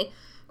family.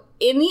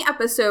 In the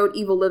episode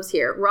Evil Lives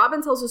Here,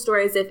 Robin tells the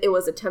story as if it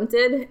was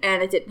attempted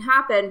and it didn't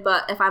happen,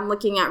 but if I'm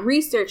looking at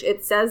research,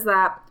 it says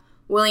that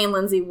William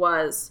Lindsay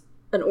was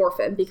an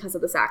orphan because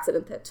of this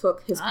accident that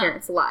took his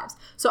parents' lives.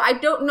 So I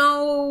don't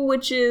know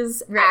which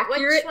is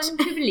accurate. Which one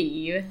to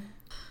believe?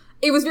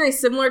 It was very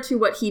similar to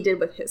what he did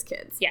with his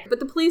kids. Yeah. But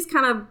the police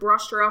kind of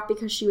brushed her off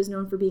because she was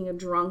known for being a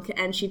drunk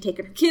and she'd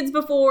taken her kids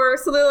before,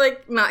 so they're,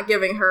 like, not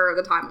giving her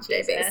the time of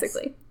day,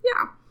 basically.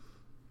 Yeah.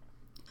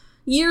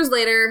 Years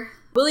later,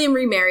 William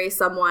remarries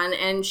someone,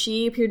 and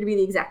she appeared to be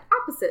the exact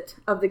opposite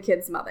of the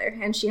kid's mother.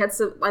 And she had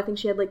I think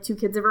she had, like, 2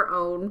 kids of her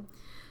own.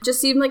 Just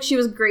seemed like she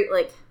was a great,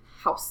 like,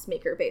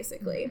 housemaker,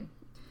 basically. Mm-hmm.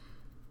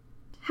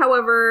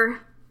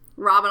 However,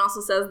 Robin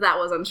also says that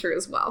was untrue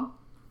as well.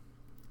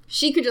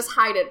 She could just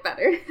hide it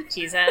better.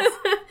 Jesus.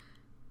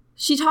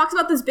 She talks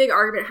about this big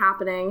argument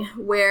happening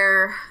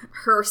where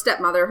her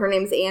stepmother, her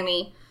name's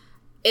Annie,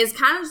 is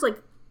kind of just,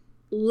 like,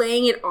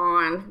 laying it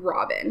on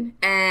Robin.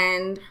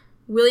 And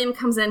William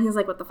comes in, he's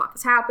like, what the fuck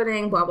is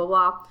happening, blah, blah,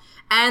 blah.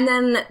 And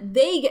then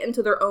they get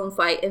into their own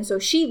fight, and so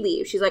she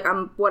leaves. She's like,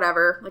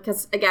 whatever.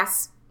 Because I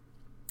guess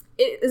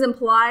it is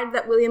implied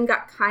that William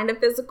got kind of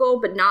physical,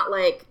 but not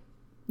like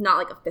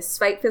a fist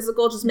fight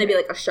physical, just maybe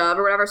like a shove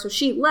or whatever. So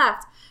she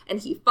left, and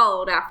he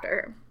followed after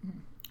her.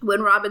 Mm-hmm.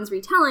 When Robin's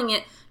retelling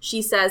it,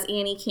 she says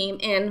Annie came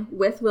in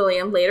with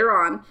William later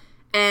on,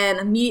 and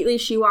immediately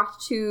she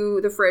walked to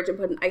the fridge and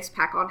put an ice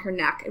pack on her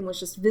neck and was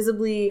just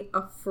visibly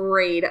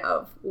afraid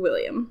of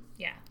William.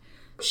 Yeah.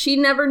 She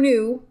never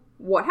knew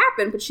what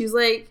happened, but she's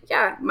like,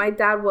 yeah, my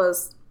dad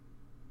was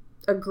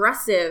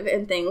aggressive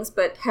and things,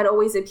 but had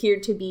always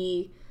appeared to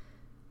be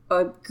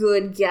a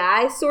good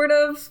guy, sort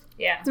of.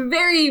 Yeah. It's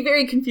very,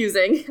 very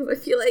confusing. I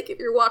feel like if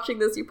you're watching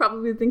this, you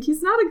probably think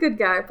he's not a good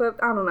guy, but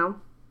I don't know.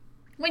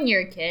 When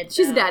you're a kid.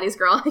 She's a daddy's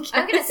girl, I guess.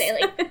 I was going to say,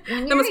 like,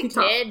 when you're a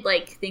kid,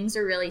 like, things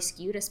are really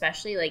skewed,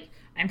 especially, like,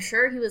 I'm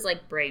sure he was,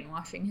 like,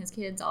 brainwashing his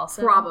kids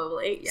also.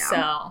 Probably, yeah. So.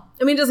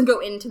 I mean, it doesn't go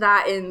into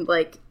that in,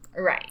 like,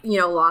 right. You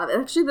know, a lot of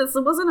it. Actually, this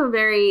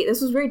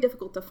was very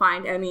difficult to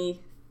find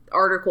any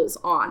articles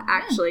on,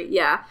 actually,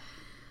 yeah.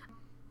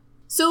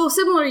 So,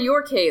 similar to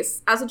your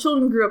case, as the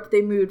children grew up,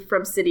 they moved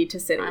from city to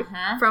city,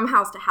 from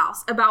house to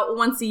house, about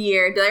once a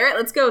year. They're like, all right,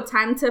 let's go,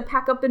 time to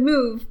pack up and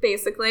move,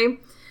 basically.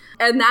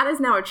 And that is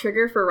now a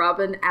trigger for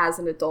Robin as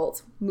an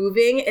adult.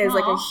 Moving is,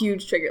 like, a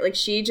huge trigger. Like,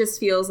 she just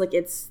feels like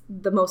it's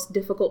the most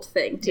difficult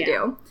thing to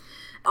do.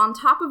 On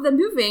top of the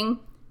moving,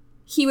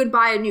 he would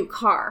buy a new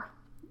car.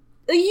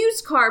 A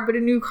used car, but a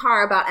new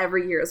car about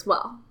every year as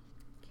well.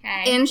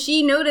 Okay. And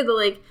she noted that,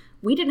 like,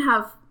 we didn't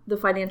have the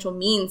financial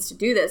means to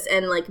do this,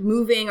 and, like,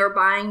 moving or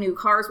buying new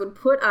cars would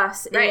put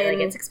us in like,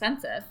 it's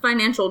expensive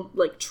financial,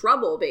 like,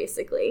 trouble,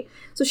 basically.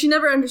 So she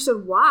never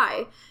understood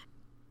why.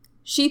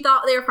 She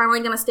thought they were finally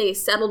going to stay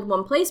settled in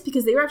one place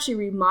because they were actually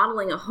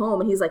remodeling a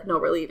home, and he's like, no,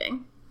 we're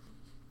leaving.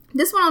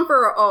 This went on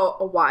for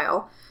a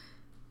while.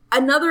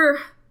 Another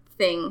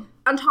thing,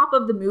 on top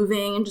of the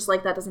moving and just,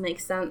 like, that doesn't make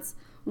sense,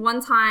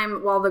 one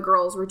time while the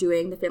girls were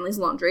doing the family's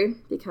laundry,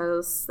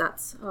 because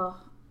that's a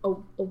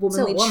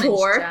womanly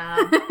chore,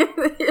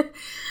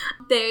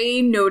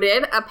 they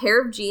noted a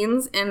pair of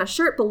jeans and a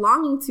shirt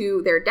belonging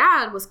to their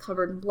dad was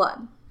covered in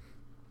blood.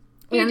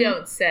 You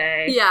don't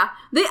say. Yeah.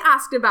 They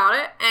asked about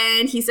it,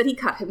 and he said he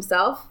cut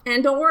himself,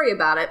 and don't worry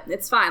about it.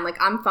 It's fine. Like,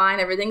 I'm fine.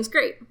 Everything's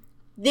great.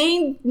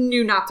 They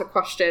knew not to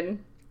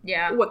question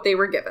what they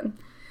were given.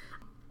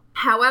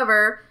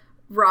 However,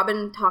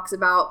 Robin talks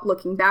about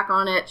looking back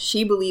on it.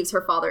 She believes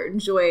her father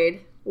enjoyed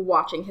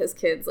watching his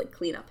kids, like,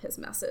 clean up his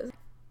messes.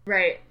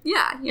 Right.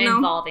 Yeah, you know.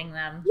 Involving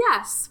them.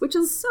 Yes, which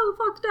is so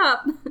fucked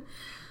up.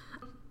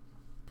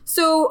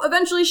 So,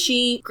 eventually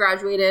she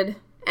graduated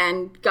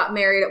and got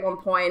married at one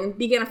point and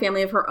began a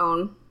family of her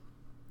own.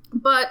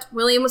 But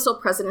William was still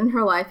present in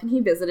her life, and he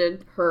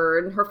visited her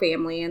and her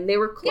family, and they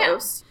were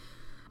close.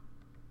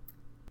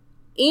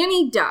 Yeah.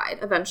 Annie died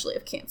eventually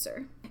of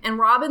cancer, and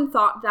Robin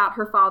thought that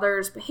her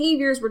father's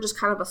behaviors were just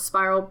kind of a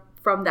spiral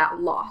from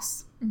that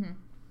loss. Mm-hmm.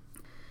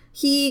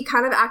 He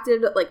kind of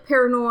acted, like,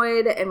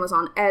 paranoid and was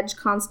on edge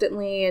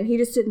constantly, and he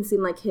just didn't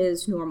seem like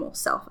his normal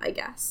self, I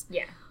guess.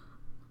 Yeah.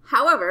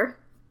 However,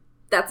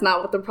 that's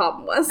not what the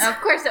problem was. Of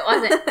course it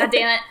wasn't. God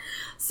damn it.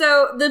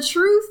 So the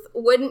truth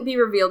wouldn't be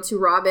revealed to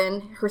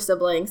Robin, her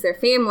siblings, their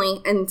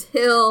family,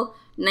 until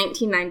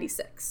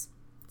 1996.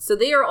 So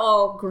they are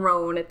all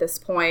grown at this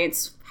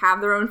point,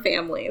 have their own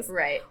families.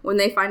 Right. When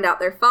they find out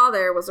their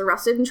father was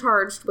arrested and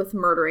charged with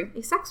murdering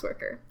a sex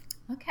worker.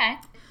 Okay.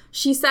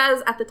 She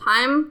says at the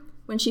time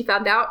when she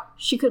found out,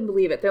 she couldn't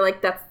believe it. They're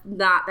like, that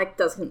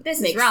doesn't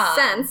make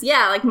sense.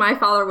 Yeah, like, my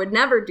father would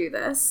never do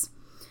this.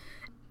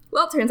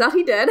 Well, it turns out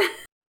he did.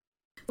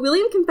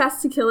 William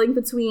confessed to killing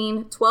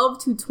between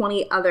 12 to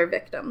 20 other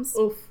victims.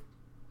 Oof.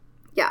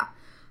 Yeah.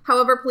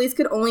 However, police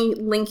could only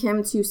link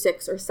him to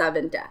 6 or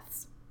 7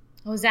 deaths.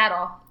 Was that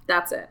all?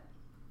 That's it.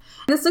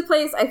 This took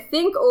place, I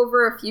think,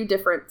 over a few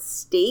different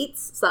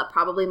states, so that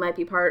probably might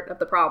be part of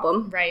the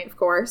problem. Right. Of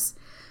course.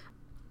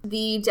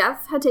 The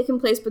deaths had taken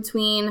place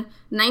between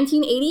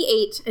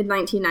 1988 and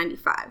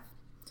 1995.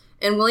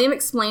 And William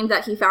explained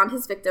that he found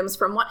his victims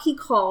from what he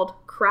called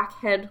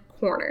Crackhead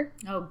Corner.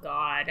 Oh,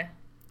 God.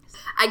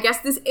 I guess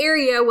this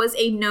area was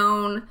a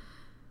known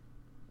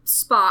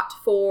spot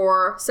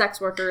for sex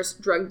workers,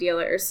 drug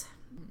dealers.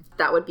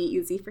 That would be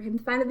easy for him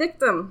to find a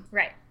victim.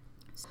 Right.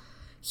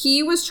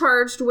 He was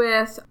charged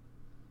with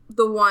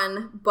the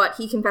one, but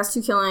he confessed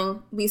to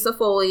killing Lisa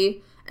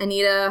Foley,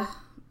 Anita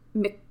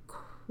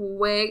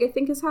McQuaig, I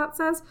think is how it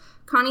says,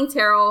 Connie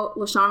Terrell,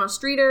 Lashana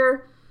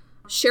Streeter,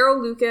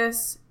 Cheryl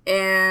Lucas,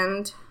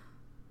 and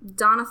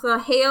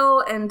Donatha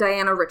Hale and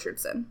Diana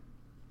Richardson.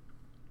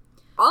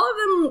 All of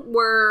them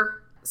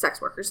were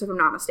sex workers, if I'm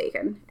not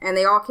mistaken, and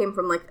they all came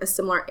from, like, a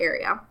similar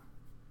area.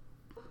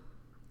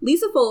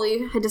 Lisa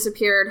Foley had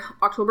disappeared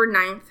October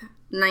 9th,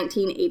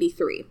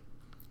 1983.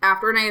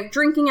 After a night of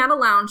drinking at a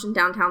lounge in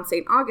downtown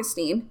St.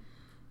 Augustine,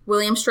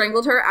 William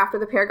strangled her after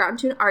the pair got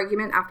into an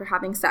argument after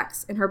having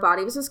sex, and her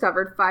body was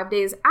discovered 5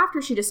 days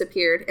after she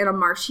disappeared in a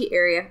marshy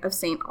area of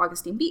St.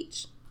 Augustine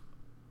Beach.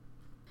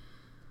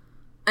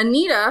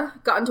 Anita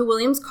got into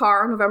William's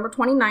car on November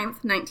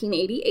 29th,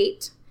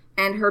 1988,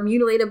 and her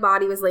mutilated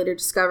body was later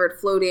discovered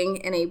floating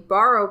in a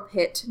borrow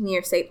pit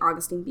near St.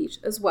 Augustine Beach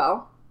as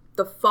well,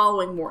 the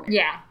following morning.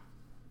 Yeah.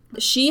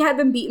 She had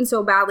been beaten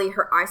so badly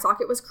her eye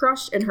socket was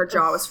crushed and her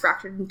jaw was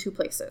fractured in 2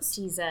 places.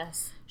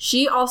 Jesus.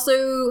 She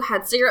also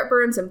had cigarette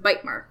burns and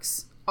bite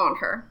marks on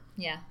her.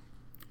 Yeah.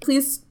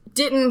 Police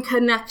didn't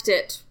connect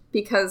it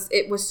because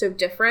it was so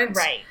different.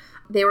 Right.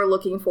 They were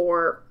looking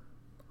for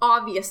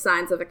obvious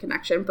signs of a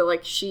connection, but,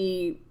 like,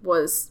 she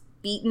was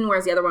beaten,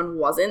 whereas the other one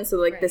wasn't. So,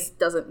 like, this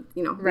doesn't,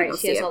 you know, right.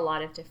 She has a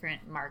lot of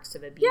different marks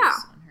of abuse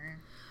on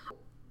her.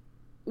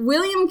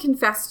 William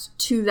confessed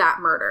to that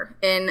murder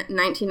in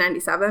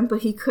 1997,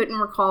 but he couldn't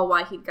recall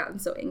why he'd gotten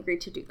so angry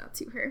to do that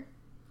to her.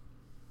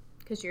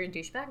 Because you're a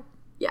douchebag?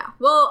 Yeah.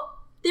 Well,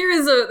 there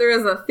is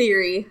a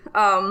theory.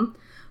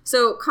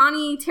 So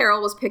Connie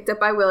Terrell was picked up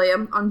by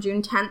William on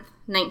June 10th,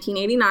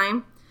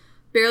 1989.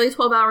 Barely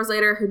 12 hours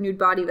later, her nude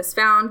body was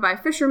found by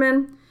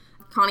fishermen.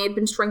 Connie had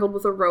been strangled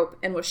with a rope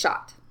and was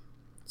shot.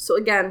 So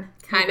again,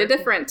 kind of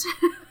different.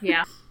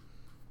 Yeah.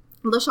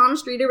 Lashana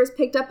Streeter was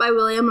picked up by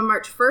William on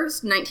March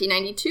 1st,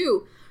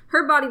 1992.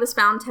 Her body was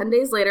found 10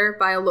 days later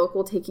by a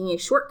local taking a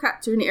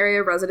shortcut to an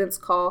area residents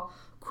call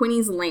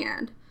Quinny's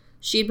Land.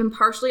 She had been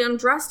partially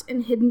undressed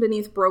and hidden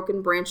beneath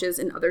broken branches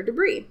and other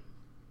debris.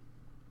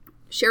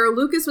 Cheryl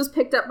Lucas was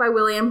picked up by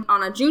William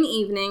on a June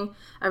evening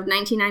of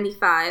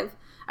 1995.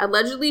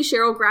 Allegedly,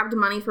 Cheryl grabbed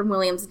money from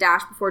William's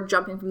dash before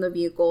jumping from the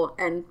vehicle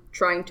and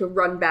trying to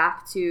run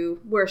back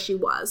to where she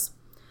was.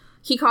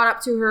 He caught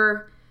up to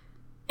her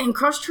and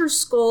crushed her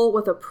skull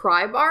with a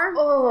pry bar.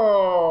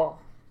 Oh.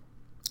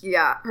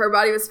 Yeah, her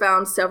body was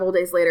found several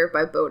days later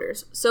by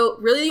boaters. So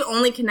really the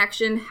only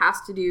connection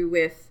has to do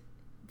with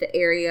the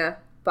area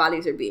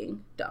bodies are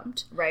being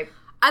dumped. Right.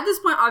 At this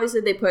point,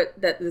 obviously, they put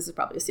that this is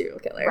probably a serial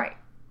killer. Right.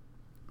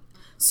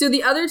 So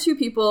the other 2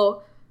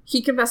 people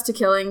he confessed to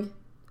killing,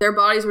 their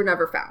bodies were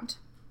never found.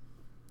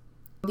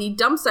 The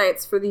dump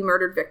sites for the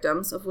murdered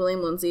victims of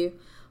William Lindsay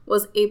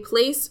was a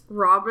place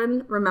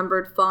Robin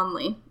remembered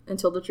fondly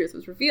until the truth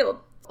was revealed.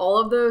 All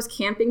of those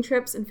camping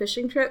trips and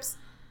fishing trips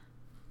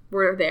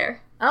were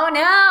there. Oh,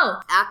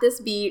 no. At this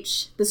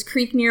beach, this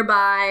creek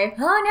nearby.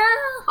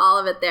 Oh, no. All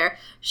of it there.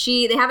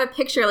 They have a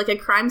picture, like a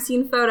crime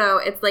scene photo.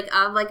 It's like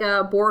of like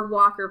a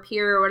boardwalk or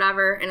pier or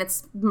whatever, and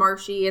it's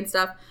marshy and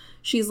stuff.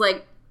 She's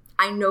like,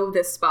 I know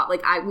this spot.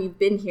 Like, we've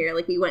been here.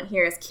 Like, we went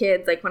here as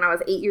kids. Like, when I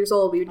was 8 years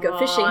old, we would go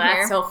fishing here.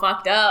 That's so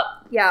fucked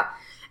up. Yeah.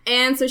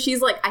 And so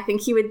she's like, I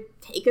think he would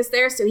take us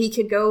there so he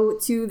could go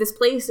to this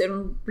place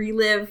and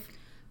relive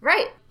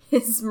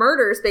his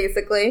murders,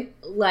 basically.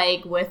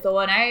 Like with the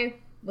one I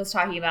was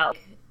talking about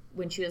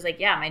when she was like,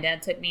 yeah, my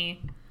dad took me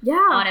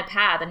on a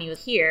path and he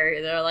was here.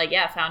 They're like,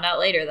 yeah, found out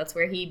later that's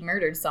where he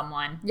murdered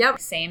someone. Yep.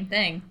 Same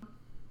thing.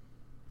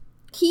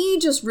 He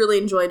just really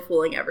enjoyed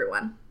fooling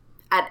everyone.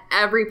 At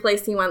every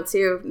place he went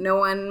to, no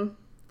one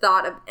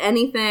thought of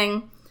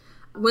anything.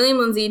 William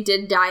Lindsay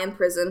did die in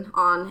prison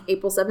on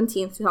April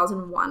 17th,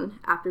 2001,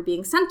 after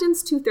being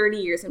sentenced to 30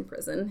 years in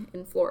prison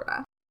in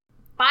Florida.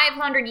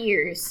 500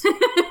 years.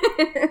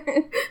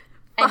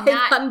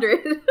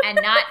 500. And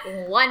not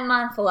 1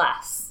 month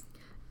less.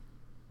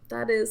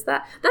 That's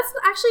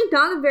actually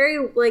not a very,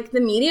 like,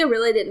 the media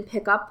really didn't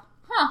pick up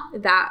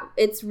that.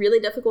 It's really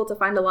difficult to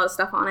find a lot of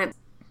stuff on it.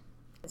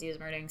 He was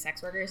murdering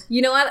sex workers?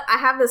 You know what? I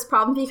have this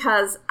problem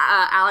because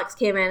Alex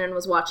came in and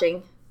was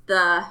watching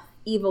the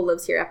Evil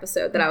Lives Here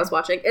episode that I was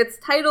watching. It's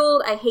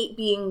titled, I Hate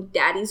Being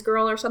Daddy's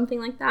Girl or something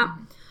like that.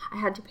 Mm-hmm. I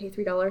had to pay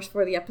 $3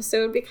 for the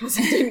episode because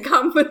it didn't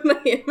come with my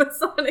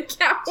Amazon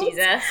account.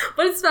 Jesus.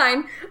 But it's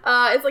fine.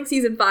 It's like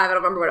season 5. I don't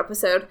remember what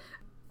episode.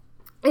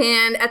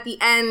 And at the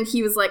end,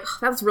 he was like, oh,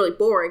 that was really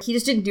boring. He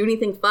just didn't do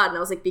anything fun. And I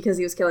was like, because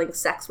he was killing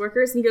sex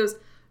workers? And he goes,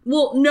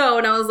 well, no.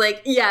 And I was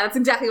like, yeah, that's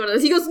exactly what it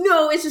is. He goes,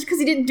 no, it's just because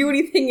he didn't do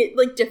anything,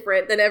 like,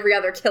 different than every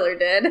other killer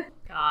did.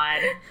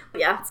 God.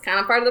 Yeah, it's kind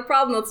of part of the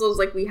problem. That's was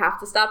like, we have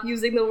to stop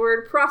using the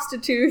word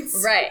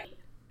prostitutes. Right.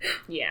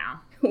 Yeah.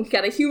 We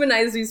gotta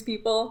humanize these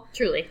people.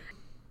 Truly.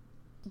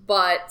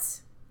 But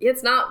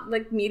it's not,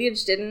 like, media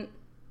just didn't.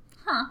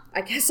 Huh.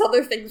 I guess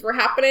other things were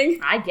happening.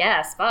 I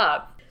guess.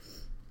 Fuck.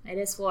 It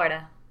is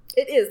Florida.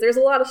 It is. There's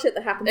a lot of shit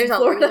that happens in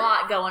Florida. There's a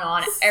lot going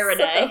on every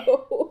day.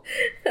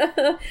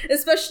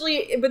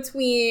 Especially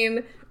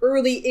between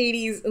early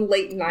 80s and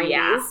late 90s.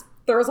 Yeah.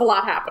 There was a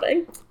lot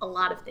happening. A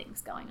lot of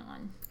things going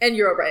on. And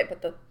you're right,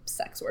 but the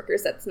sex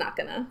workers, that's not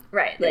gonna...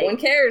 Right. No one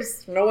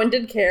cares. No one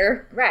did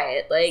care.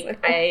 Right. Like,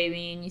 I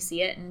mean, you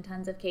see it in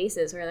tons of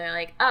cases where they're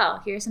like,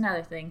 oh, here's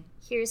another thing.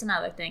 Here's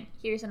another thing.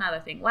 Here's another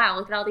thing. Wow,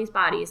 look at all these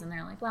bodies. And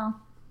they're like,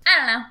 well, I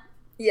don't know.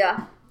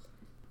 Yeah.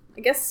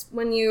 I guess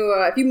when you,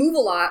 if you move a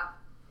lot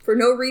for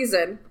no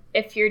reason...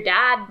 If your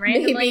dad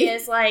randomly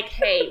is like,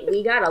 hey,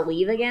 we gotta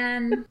leave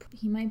again,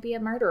 he might be a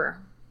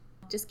murderer.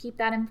 Just keep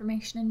that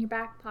information in your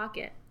back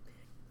pocket.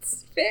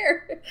 It's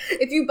fair.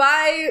 If you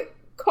buy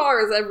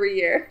cars every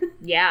year.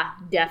 Yeah,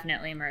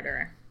 definitely a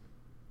murderer.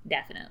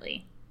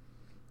 Definitely.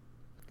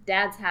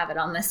 Dads have it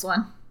on this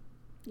one.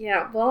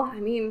 Yeah, well,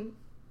 I mean...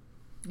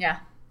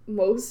 Yeah.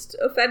 Most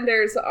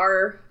offenders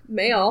are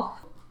male.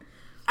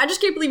 I just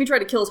can't believe he tried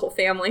to kill his whole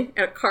family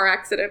in a car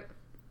accident.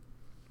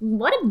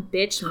 What a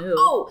bitch move.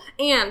 Oh,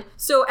 and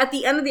so at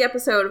the end of the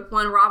episode,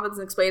 when Robin's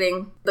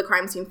explaining the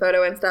crime scene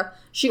photo and stuff,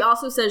 she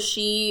also says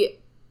she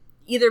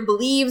either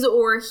believes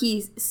or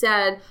he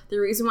said the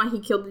reason why he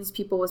killed these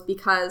people was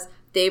because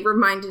they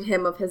reminded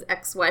him of his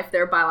ex-wife,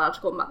 their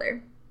biological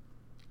mother.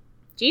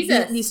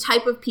 Jesus. These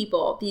type of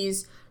people,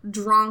 these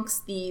drunks,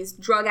 these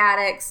drug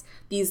addicts,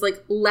 these,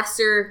 like,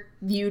 lesser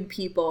viewed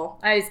people.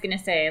 I was gonna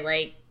say,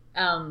 like,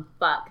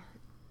 fuck.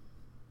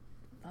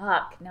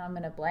 Now I'm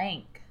gonna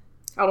blank.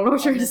 I don't know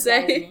what you're going to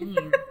say.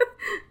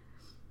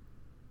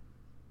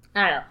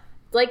 I don't know.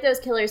 It's like those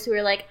killers who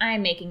are like,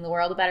 I'm making the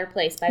world a better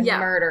place by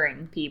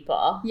murdering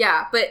people.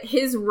 Yeah, but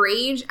his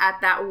rage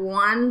at that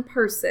one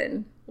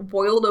person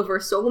boiled over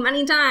so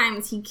many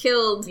times. He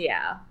killed, you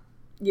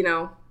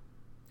know,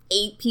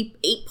 8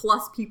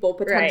 plus people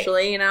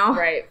potentially, right. You know?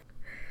 Right.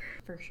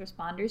 First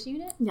responders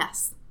unit?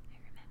 Yes. I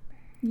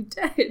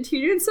remember. You did.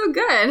 You're doing so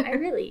good. I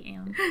really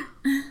am.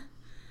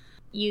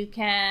 You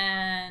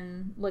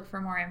can look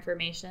for more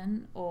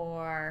information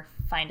or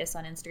find us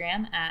on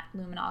Instagram at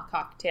Luminol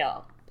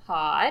Cocktail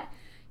Pod.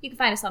 You can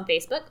find us on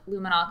Facebook,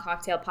 Luminol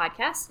Cocktail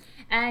Podcast.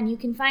 And you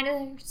can find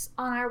us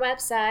on our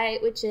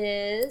website, which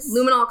is...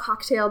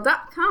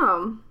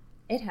 LuminolCocktail.com.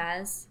 It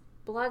has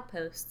blog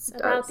posts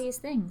about these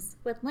things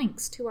with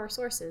links to our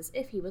sources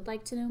if you would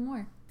like to know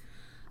more.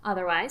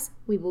 Otherwise,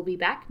 we will be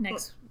back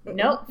next...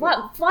 Nope.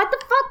 What the fuck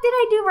did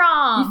I do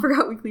wrong? You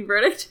forgot Weekly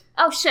Verdict.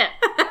 Oh, shit.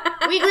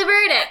 Weekly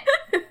Verdict.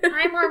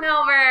 I'm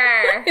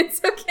hungover.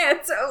 It's okay. I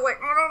was like,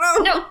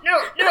 oh, no.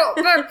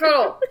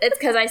 No. It's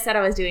because I said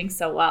I was doing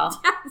so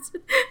well. Yes.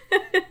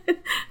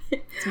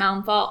 It's my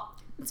own fault.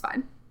 It's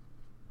fine.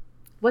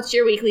 What's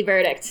your weekly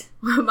verdict?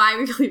 My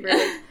weekly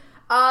verdict.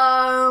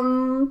 I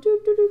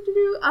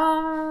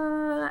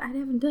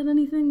haven't done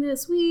anything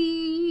this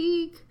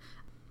week.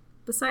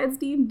 Besides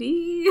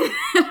D&D, I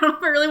don't know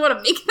if I really want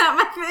to make that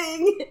my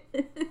thing.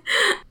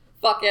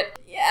 Fuck it.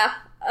 Yeah.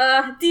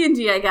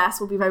 D&D, I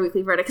guess, will be my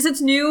weekly verdict. Because it's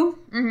new.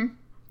 Mm-hmm.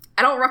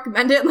 I don't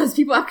recommend it unless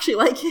people actually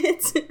like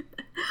it.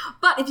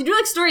 But if you do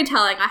like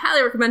storytelling, I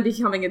highly recommend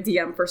becoming a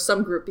DM for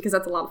some group because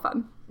that's a lot of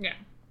fun. Yeah.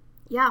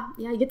 Yeah,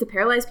 you get to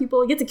paralyze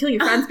people. You get to kill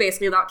your friends,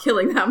 basically, without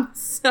killing them.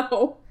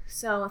 So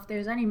if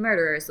there's any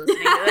murderers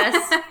listening to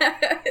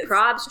this,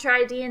 probs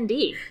try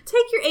D&D.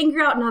 Take your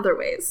anger out in other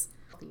ways.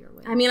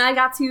 I mean, I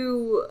got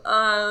to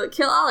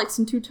kill Alex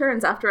in 2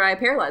 turns after I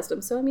paralyzed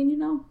him. So, I mean, you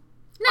know.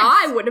 Nice.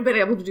 I wouldn't have been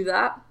able to do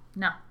that.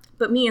 No.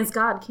 But me as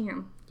God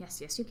can. Yes,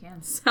 you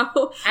can.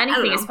 So,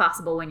 anything is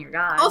possible when you're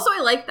God. Also,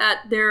 I like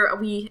that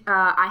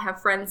I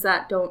have friends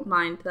that don't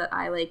mind that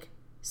I like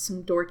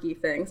some dorky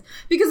things.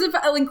 Because if,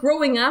 like,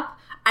 growing up,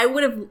 I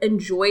would have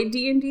enjoyed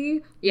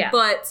D&D. Yeah.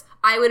 But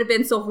I would have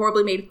been so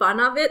horribly made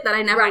fun of it that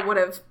I never would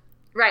have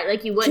Right,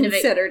 like you wouldn't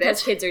considered have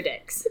because kids are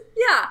dicks.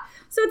 Yeah.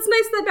 So it's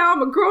nice that now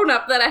I'm a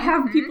grown-up that I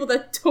have people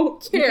that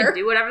don't care. You can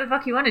do whatever the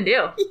fuck you want to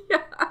do.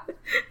 Yeah.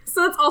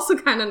 So it's also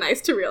kind of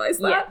nice to realize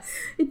that. Yes.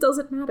 It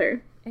doesn't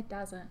matter. It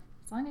doesn't.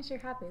 As long as you're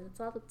happy, that's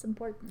all that's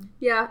important.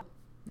 Yeah.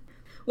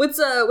 What's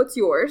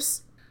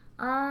yours?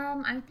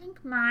 I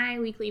think my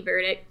weekly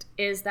verdict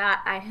is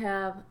that I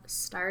have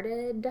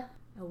started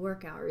a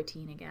workout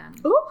routine again.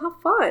 Oh, how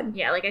fun.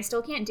 Yeah, like I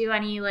still can't do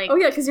any like... Oh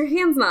yeah, because your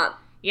hand's not...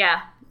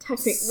 Yeah.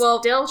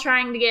 Still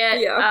trying to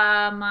get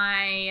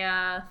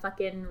my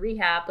fucking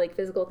rehab, like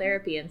physical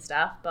therapy and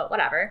stuff, but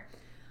whatever.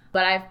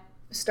 But I've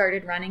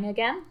started running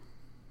again.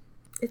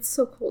 It's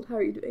so cold. How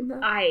are you doing that?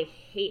 I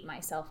hate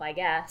myself, I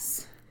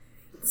guess.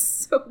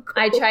 So cool.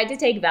 I tried to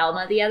take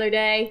Velma the other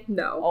day.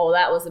 No. Oh,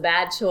 that was a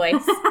bad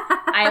choice.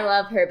 I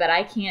love her, but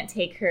I can't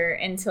take her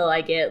until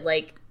I get,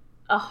 like,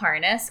 a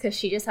harness, because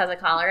she just has a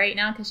collar right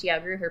now because she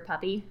outgrew her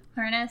puppy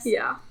harness.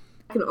 Yeah.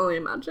 I can only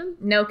imagine.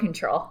 No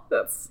control.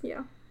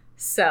 Yeah.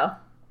 So,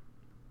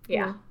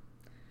 yeah.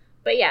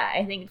 But yeah,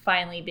 I think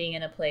finally being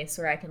in a place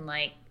where I can,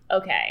 like,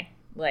 okay,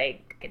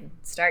 like, I can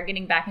start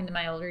getting back into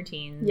my old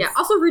routines. Yeah.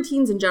 Also,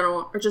 routines in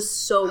general are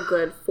just so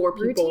good for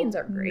people routines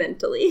are great.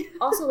 Mentally.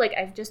 Also, like,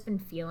 I've just been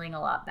feeling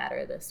a lot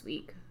better this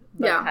week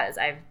because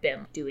I've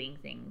been doing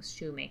things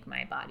to make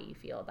my body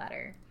feel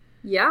better.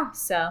 Yeah.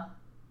 So,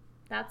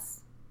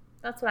 that's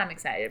what I'm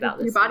excited about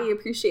this Your body week.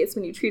 Appreciates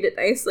when you treat it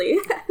nicely.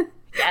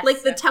 Yes.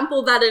 Like the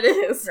temple that it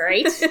is.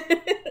 Right?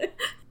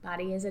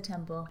 Body is a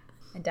temple,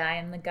 and I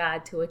am the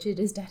god to which it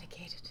is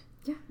dedicated.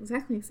 Yeah,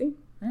 exactly. See?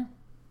 Yeah.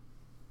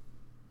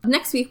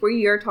 Next week,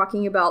 we are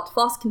talking about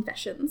floss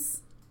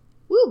confessions.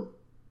 Woo!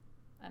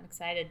 I'm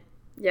excited.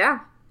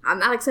 Yeah. I'm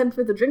not excited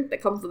for the drink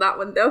that comes with that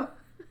one, though.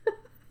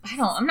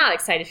 I'm not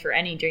excited for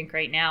any drink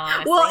right now,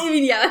 honestly. Well, I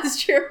mean, yeah,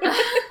 that's true.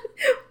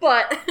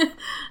 But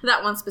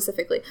that one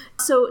specifically.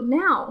 So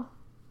now.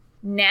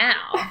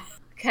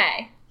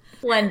 Okay.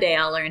 One day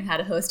I'll learn how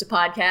to host a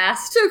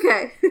podcast.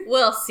 Okay.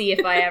 We'll see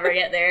if I ever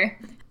get there.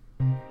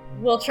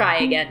 We'll try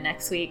again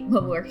next week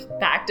when we're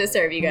back to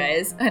serve you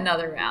guys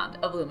another round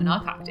of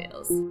Luminol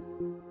cocktails.